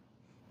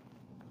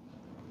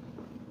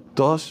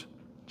 Does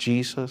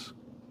Jesus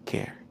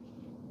care?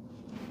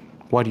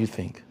 What do you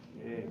think?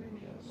 Yes.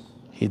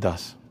 He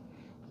does.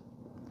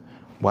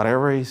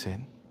 Whatever is it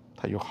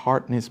that your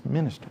heart needs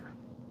minister,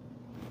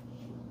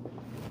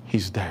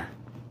 he's there.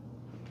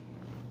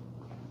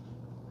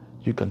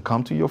 You can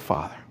come to your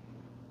Father.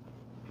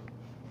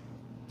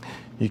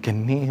 You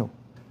can kneel.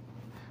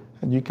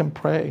 And you can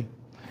pray.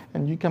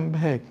 And you can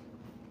beg.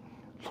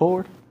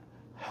 Lord,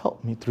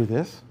 help me through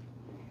this.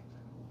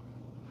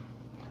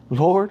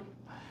 Lord,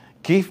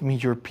 give me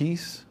your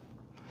peace,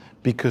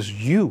 because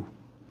you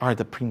are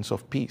the Prince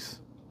of Peace,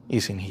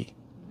 isn't he?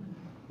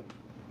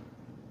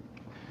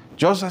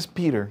 Just as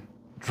Peter,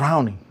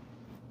 drowning.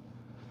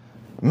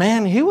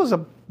 Man, he was a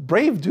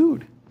brave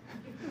dude.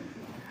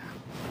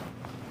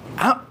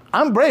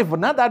 I'm brave, but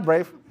not that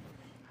brave.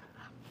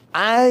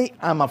 I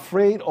am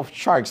afraid of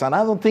sharks, and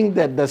I don't think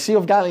that the Sea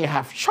of Galilee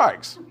have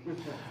sharks.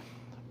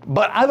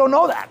 But I don't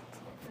know that.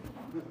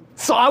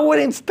 So I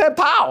wouldn't step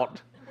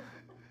out.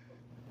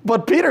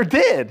 But Peter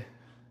did.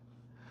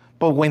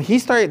 But when he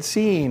started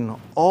seeing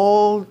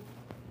all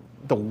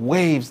the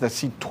waves, the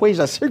situation,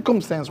 the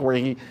circumstance where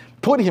he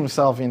put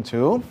himself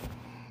into,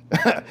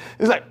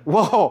 he's like,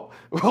 whoa,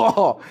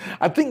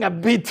 I think I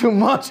beat too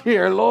much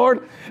here,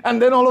 Lord. And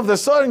then all of a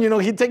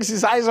sudden, he takes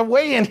his eyes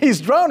away and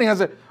he's drowning. I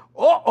said,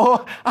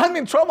 I'm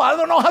in trouble. I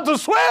don't know how to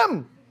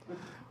swim.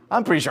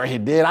 I'm pretty sure he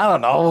did. I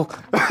don't know.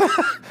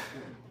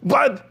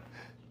 But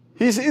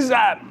he sees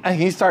that and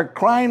he starts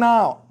crying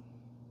out,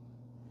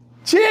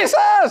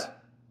 Jesus!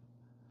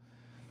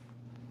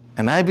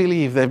 And I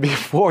believe that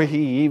before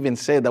he even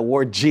said the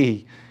word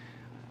G,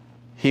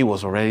 he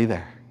was already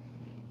there.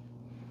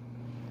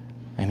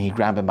 And he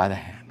grabbed him by the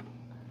hand.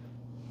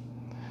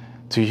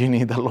 Do you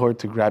need the Lord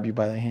to grab you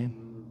by the hand?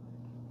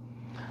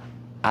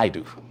 I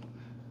do.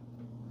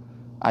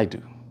 I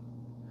do.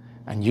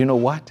 And you know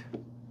what?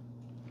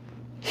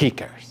 He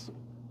cares.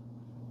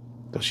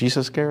 Does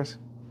Jesus care?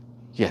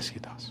 Yes, he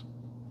does.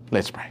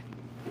 Let's pray.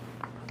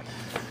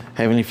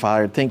 Heavenly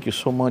Father, thank you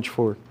so much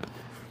for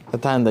the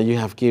time that you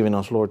have given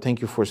us, Lord.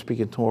 Thank you for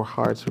speaking to our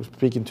hearts, for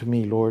speaking to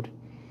me, Lord.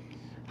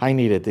 I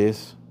needed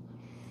this.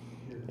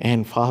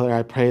 And Father,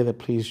 I pray that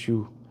please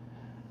you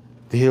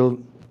deal,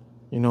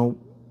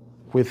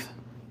 with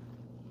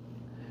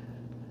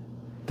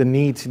the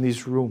needs in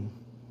this room.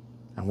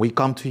 And we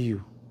come to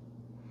you.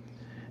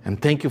 And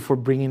thank you for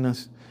bringing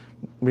us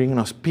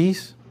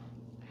peace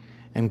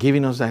and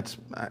giving us that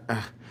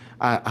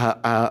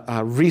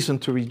a reason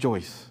to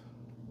rejoice.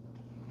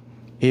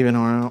 Even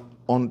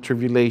on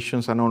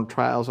tribulations and on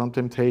trials, on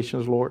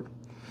temptations, Lord.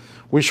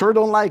 We sure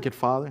don't like it,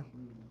 Father.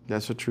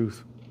 That's the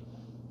truth.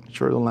 We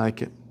sure don't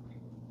like it.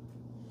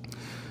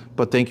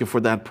 But thank you for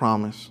that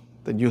promise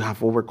that you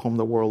have overcome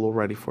the world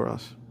already for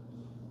us.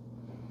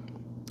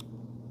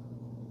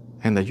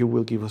 And that you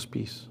will give us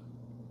peace.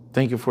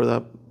 Thank you for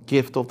the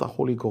gift of the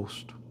Holy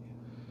Ghost.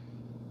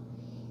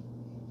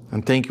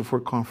 And thank you for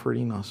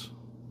comforting us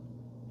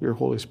your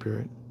Holy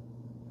Spirit.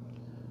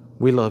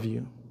 We love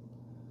you,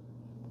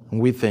 and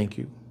we thank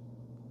you.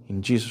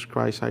 In Jesus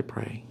Christ I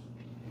pray.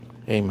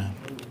 Amen.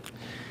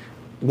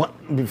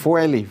 Before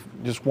I leave,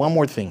 just one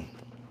more thing.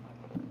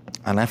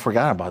 And I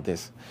forgot about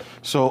this.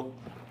 So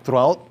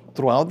throughout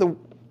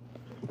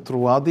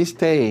this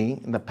day,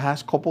 in the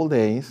past couple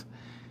days,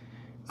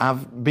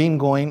 I've been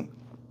going,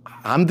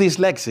 I'm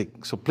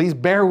dyslexic, so please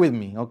bear with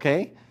me,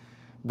 okay?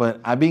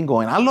 But I've been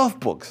going, I love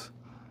books.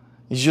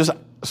 It's just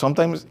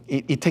sometimes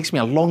it takes me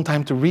a long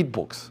time to read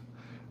books,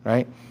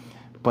 right?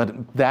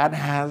 But Dad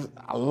has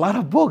a lot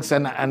of books,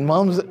 and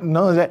Mom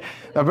knows that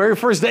the very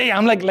first day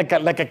I'm like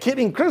a kid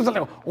in Christmas,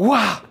 like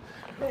wow,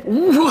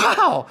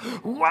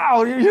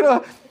 you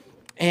know.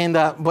 And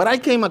but I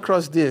came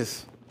across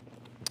this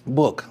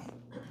book.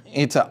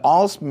 It's an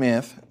All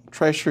Smith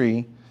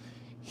Treasury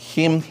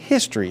Hymn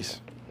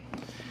Histories,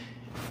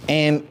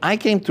 and I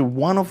came to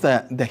one of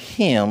the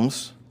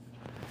hymns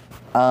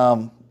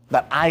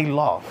that I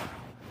love.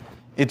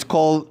 It's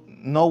called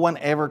 "No One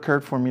Ever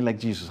Cared for Me Like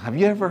Jesus." Have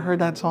you ever heard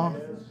that song?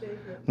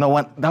 No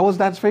one. That was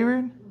Dad's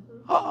favorite?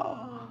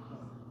 Oh.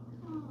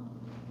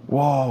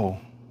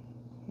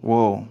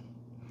 Whoa.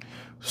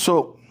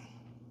 So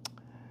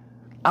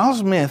Al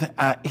Smith,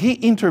 he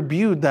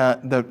interviewed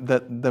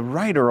the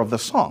writer of the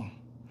song.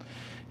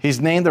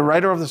 The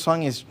writer of the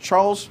song is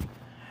Charles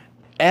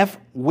F.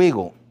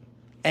 Wiggle.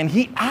 And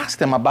he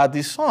asked him about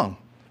this song.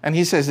 And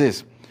he says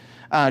this.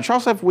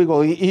 Charles F.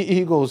 Wiggle,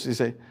 he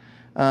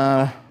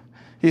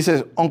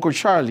says, Uncle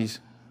Charlie's,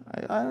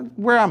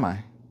 where am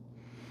I?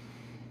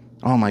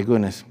 Oh my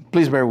goodness.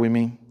 Please bear with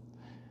me.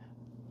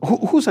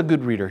 Who's a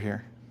good reader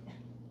here?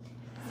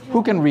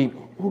 Who can read?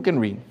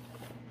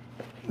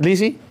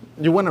 Lizzie,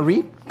 you want to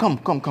read? Come.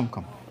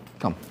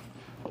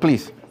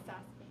 Please.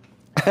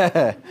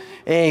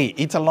 Hey,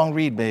 it's a long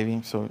read,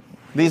 baby. So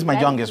this is my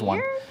youngest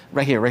one.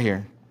 Right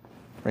here.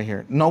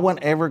 No one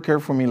ever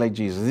cared for me like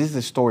Jesus. This is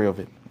the story of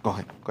it. Go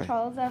ahead.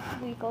 Charles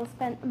F. Wiggle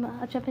spent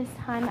much of his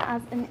time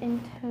as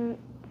an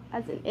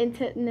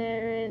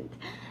itinerant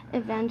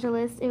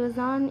evangelist. It was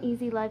not an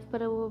easy life,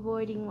 but a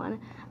rewarding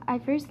one. I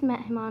first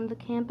met him on the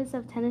campus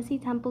of Tennessee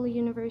Temple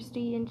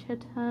University in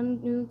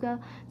Chattanooga,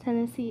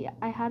 Tennessee.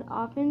 I had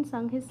often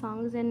sung his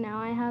songs, and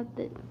now I have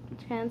the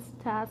chance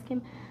to ask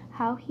him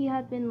how he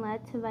had been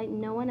led to write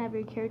 "No One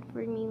Ever Cared for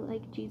Me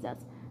Like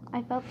Jesus."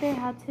 I felt there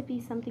had to be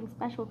something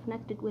special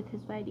connected with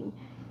his writing.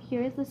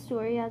 Here is the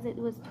story as it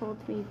was told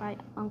to me by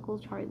Uncle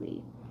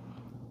Charlie.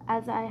 I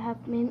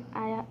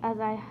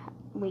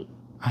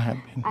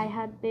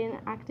had been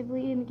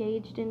actively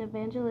engaged in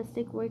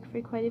evangelistic work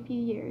for quite a few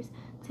years.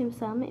 To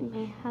some, it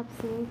may have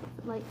seemed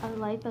like a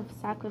life of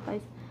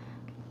sacrifice,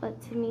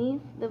 but to me,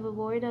 the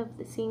reward of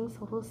seeing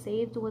souls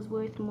saved was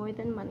worth more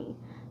than money.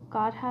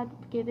 God had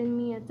given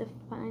me a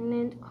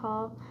definite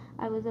call.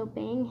 I was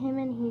obeying him,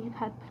 and he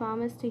had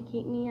promised to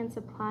keep me and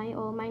supply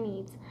all my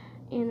needs.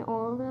 In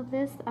all of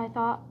this, I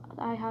thought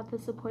I had the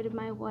support of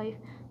my wife,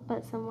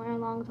 but somewhere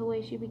along the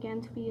way she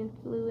began to be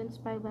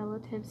influenced by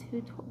relatives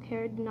who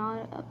cared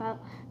not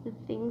about the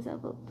things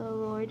of the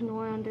Lord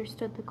nor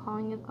understood the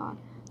calling of God.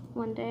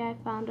 One day I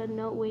found a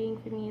note waiting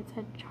for me. It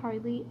said,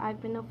 "Charlie,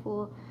 I've been a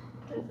fool."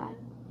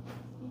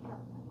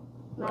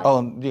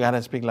 Oh, you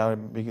gotta speak louder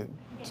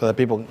so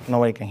that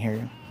nobody can hear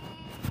you.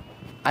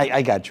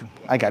 I got you.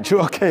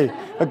 Okay.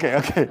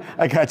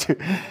 I got you.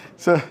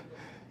 So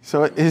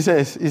he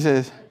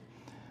says.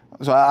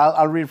 So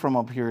I'll read from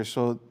up here.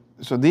 So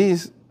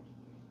these,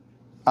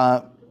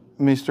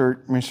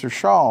 Mr.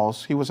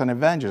 Charles, he was an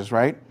evangelist,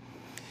 right?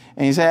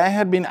 And he said, I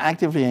had been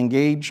actively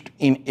engaged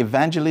in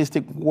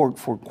evangelistic work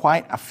for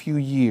quite a few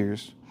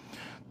years.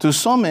 To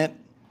some, it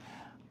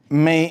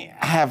may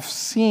have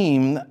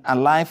seemed a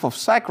life of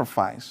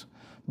sacrifice,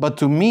 but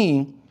to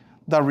me,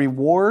 the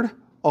reward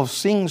of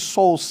seeing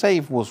souls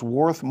saved was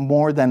worth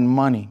more than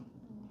money.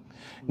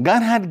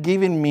 God had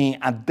given me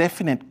a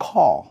definite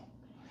call.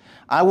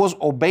 I was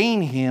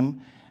obeying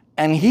him,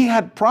 and he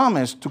had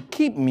promised to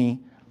keep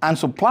me and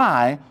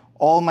supply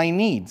all my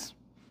needs.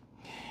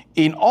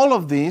 In all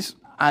of this,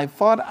 I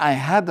thought I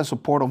had the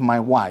support of my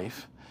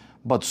wife,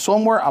 but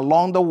somewhere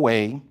along the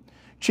way,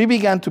 she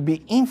began to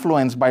be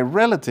influenced by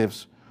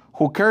relatives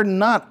who cared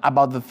not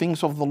about the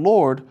things of the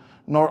Lord,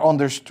 nor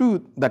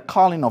understood the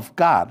calling of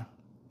God.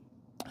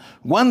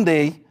 One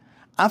day,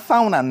 I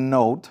found a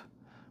note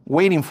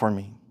waiting for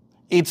me.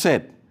 It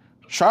said,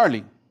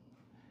 Charlie,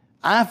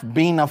 I've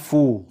been a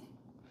fool.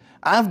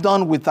 I've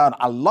done without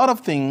a lot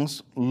of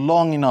things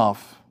long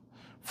enough.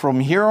 From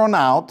here on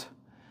out,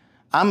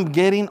 I'm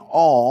getting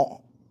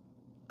all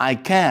I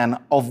can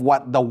of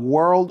what the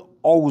world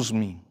owes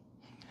me.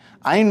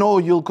 I know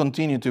you'll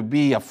continue to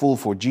be a fool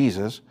for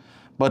Jesus,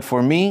 but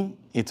for me,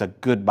 it's a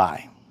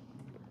goodbye.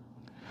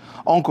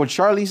 Uncle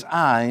Charlie's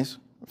eyes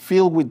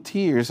filled with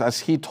tears as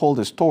he told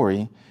the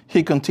story.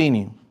 He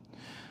continued,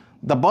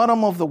 the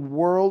bottom of the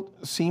world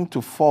seemed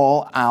to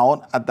fall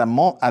out at that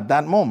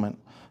moment,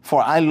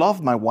 for I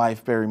loved my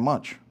wife very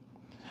much.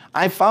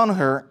 I found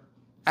her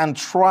and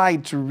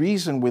tried to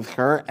reason with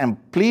her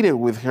and pleaded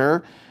with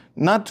her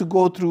not to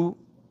go through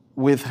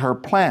with her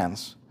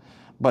plans.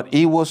 but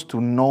it was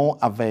to no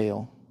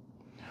avail.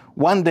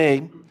 One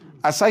day,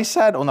 as I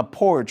sat on a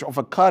porch of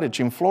a cottage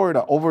in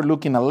Florida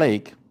overlooking a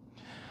lake,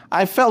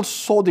 I felt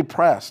so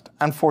depressed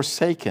and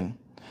forsaken.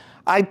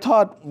 I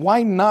thought,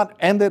 why not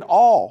end it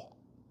all?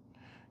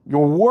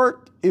 Your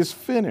work is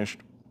finished.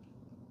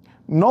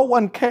 No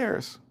one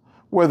cares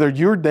whether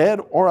you're dead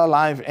or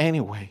alive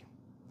anyway.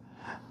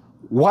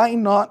 Why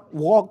not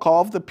walk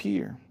off the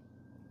pier?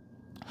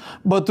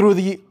 But through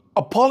the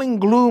appalling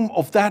gloom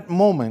of that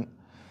moment,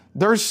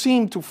 there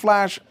seemed to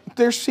flash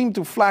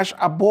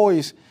a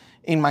voice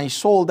in my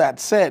soul that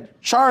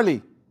said,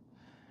 Charlie,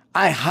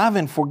 I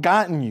haven't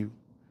forgotten you.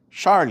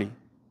 Charlie,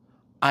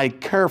 I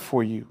care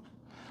for you.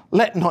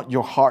 Let not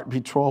your heart be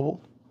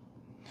troubled.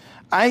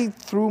 I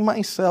threw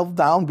myself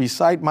down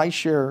beside my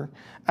chair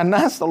and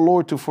asked the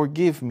Lord to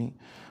forgive me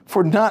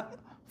for not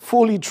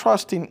fully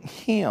trusting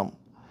Him,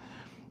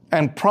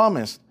 and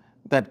promised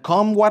that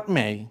come what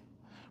may,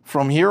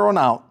 from here on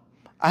out,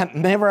 I'd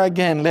never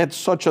again let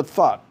such a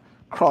thought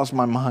cross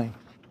my mind.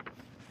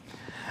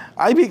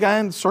 I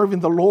began serving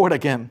the Lord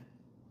again.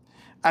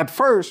 At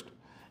first,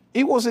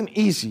 it wasn't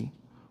easy,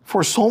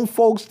 for some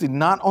folks did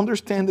not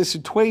understand the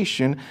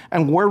situation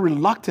and were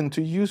reluctant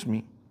to use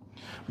me.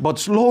 But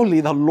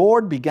slowly, the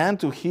Lord began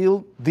to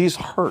heal this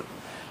hurt.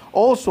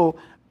 Also,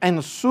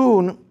 and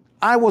soon,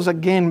 I was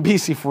again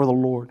busy for the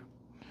Lord.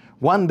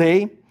 One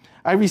day,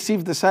 I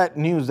received the sad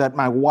news that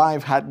my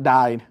wife had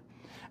died,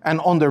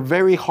 and under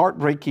very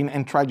heartbreaking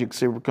and tragic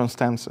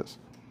circumstances.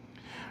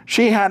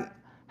 She had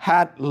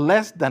had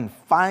less than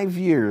 5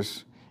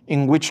 years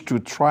in which to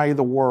try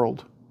the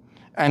world,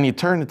 and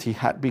eternity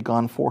had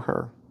begun for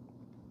her.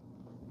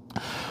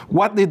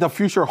 What did the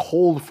future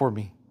hold for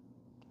me?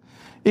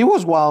 It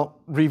was while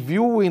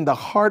reviewing the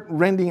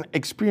heart-rending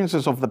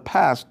experiences of the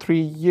past 3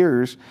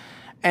 years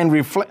and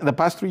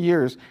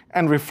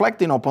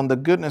reflecting upon the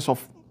goodness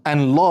of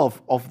and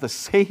love of the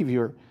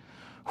Savior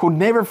who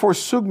never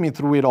forsook me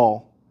through it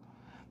all,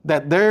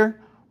 that there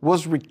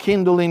was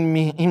rekindling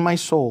me in my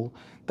soul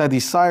the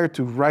desire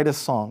to write a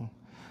song.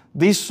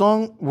 This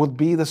song would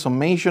be the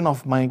summation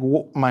of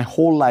my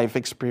whole life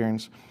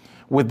experience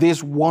with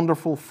this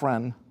wonderful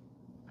friend.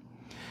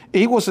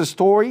 It was a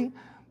story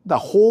the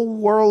whole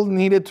world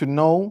needed to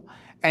know,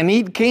 and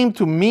it came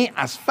to me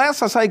as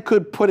fast as I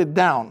could put it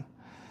down.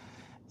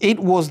 It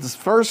was the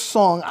first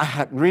song I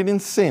had written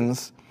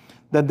since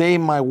the day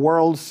my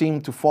world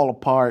seemed to fall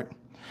apart.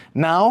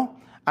 Now,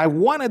 I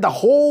wanted the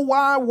whole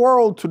wide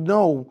world to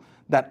know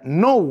that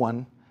no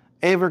one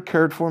ever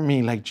cared for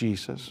me like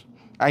Jesus.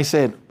 I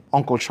said,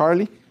 Uncle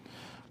Charlie,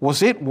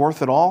 was it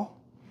worth it all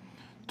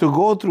to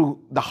go through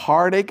the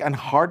heartache and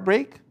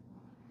heartbreak?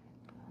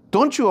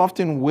 Don't you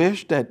often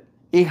wish that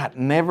it had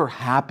never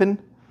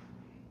happened?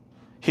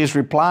 His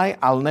reply,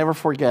 I'll never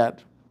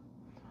forget.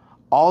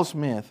 Al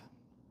Smith,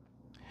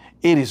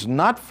 it is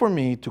not for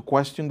me to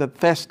question the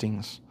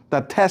testings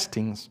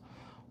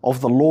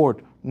of the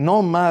Lord,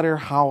 no matter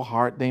how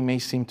hard they may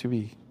seem to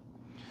be.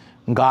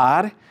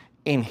 God,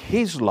 in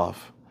His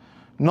love,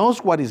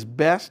 knows what is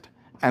best,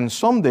 and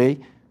someday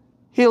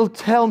He'll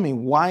tell me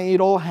why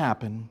it all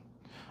happened.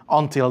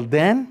 Until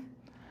then,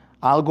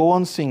 I'll go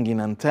on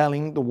singing and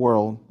telling the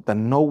world that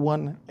no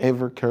one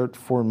ever cared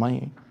for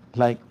me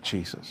like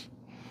Jesus.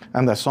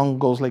 And the song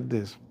goes like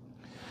this.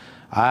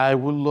 I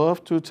would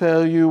love to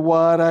tell you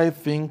what I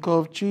think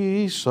of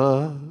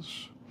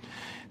Jesus,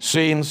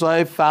 since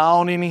I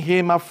found in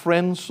Him a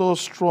friend so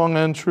strong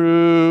and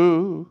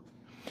true.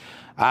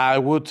 I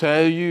would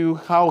tell you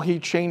how He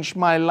changed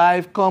my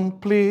life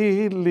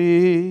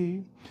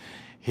completely.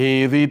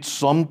 He did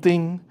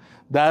something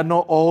that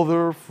no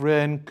other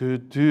friend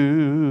could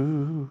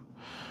do.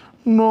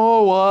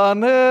 No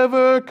one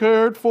ever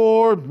cared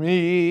for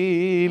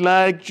me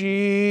like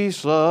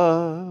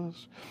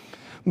Jesus.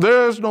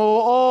 There's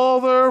no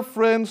other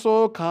friend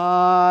so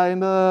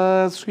kind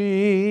as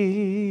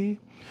He.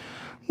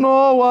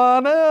 No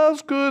one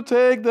else could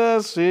take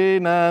the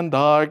sin and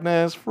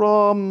darkness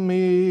from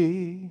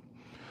me.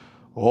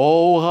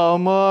 Oh, how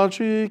much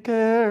He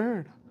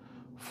cared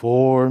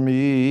for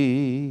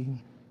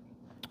me.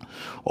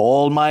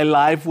 All my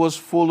life was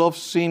full of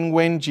sin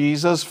when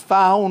Jesus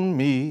found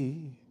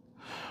me.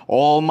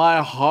 All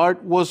my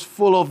heart was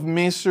full of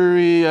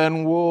misery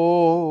and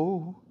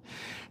woe.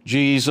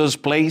 Jesus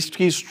placed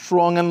His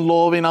strong and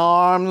loving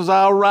arms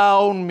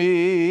around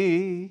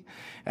me,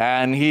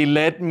 and He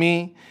led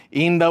me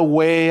in the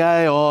way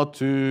I ought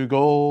to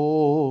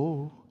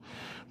go.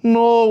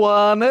 No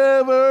one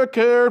ever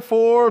cared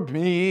for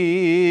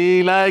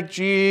me like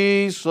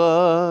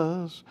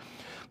Jesus.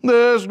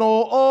 There's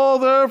no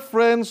other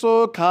friend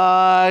so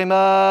kind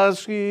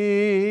as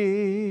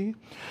He.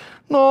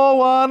 No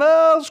one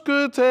else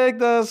could take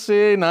the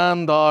sin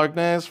and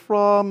darkness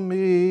from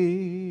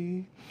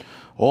me.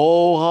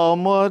 Oh, how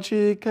much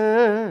He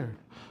cared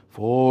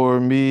for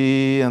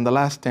me. And the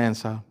last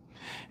stanza.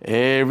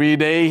 Every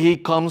day He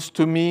comes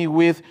to me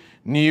with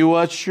new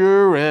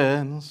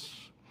assurance.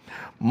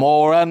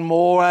 More and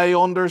more I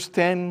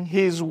understand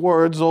His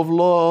words of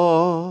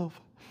love.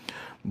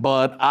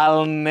 But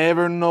I'll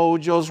never know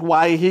just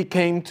why he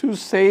came to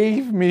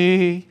save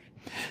me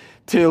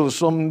till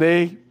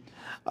someday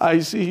I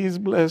see his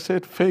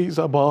blessed face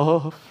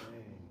above.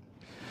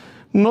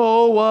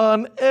 No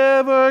one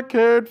ever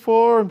cared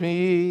for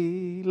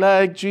me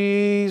like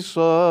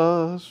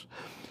Jesus.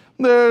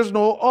 There's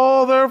no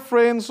other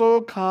friend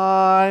so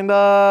kind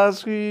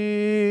as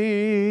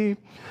he.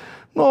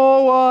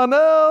 No one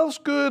else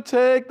could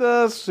take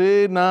the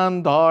sin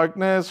and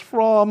darkness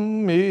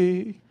from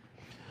me.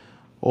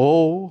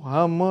 Oh,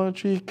 how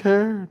much he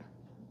cared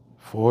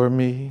for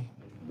me.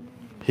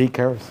 He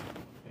cares.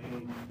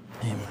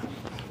 Amen.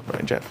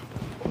 Brother Jeff.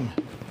 Amen.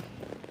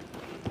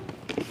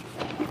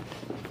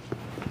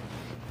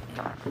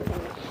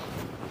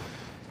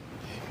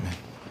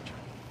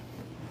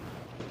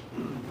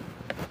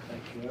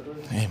 Thank you,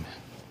 Edward. Amen.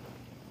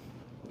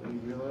 You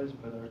realize,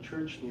 but our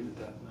church needed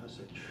that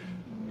message.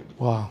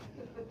 Wow.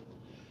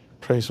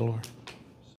 Praise the Lord.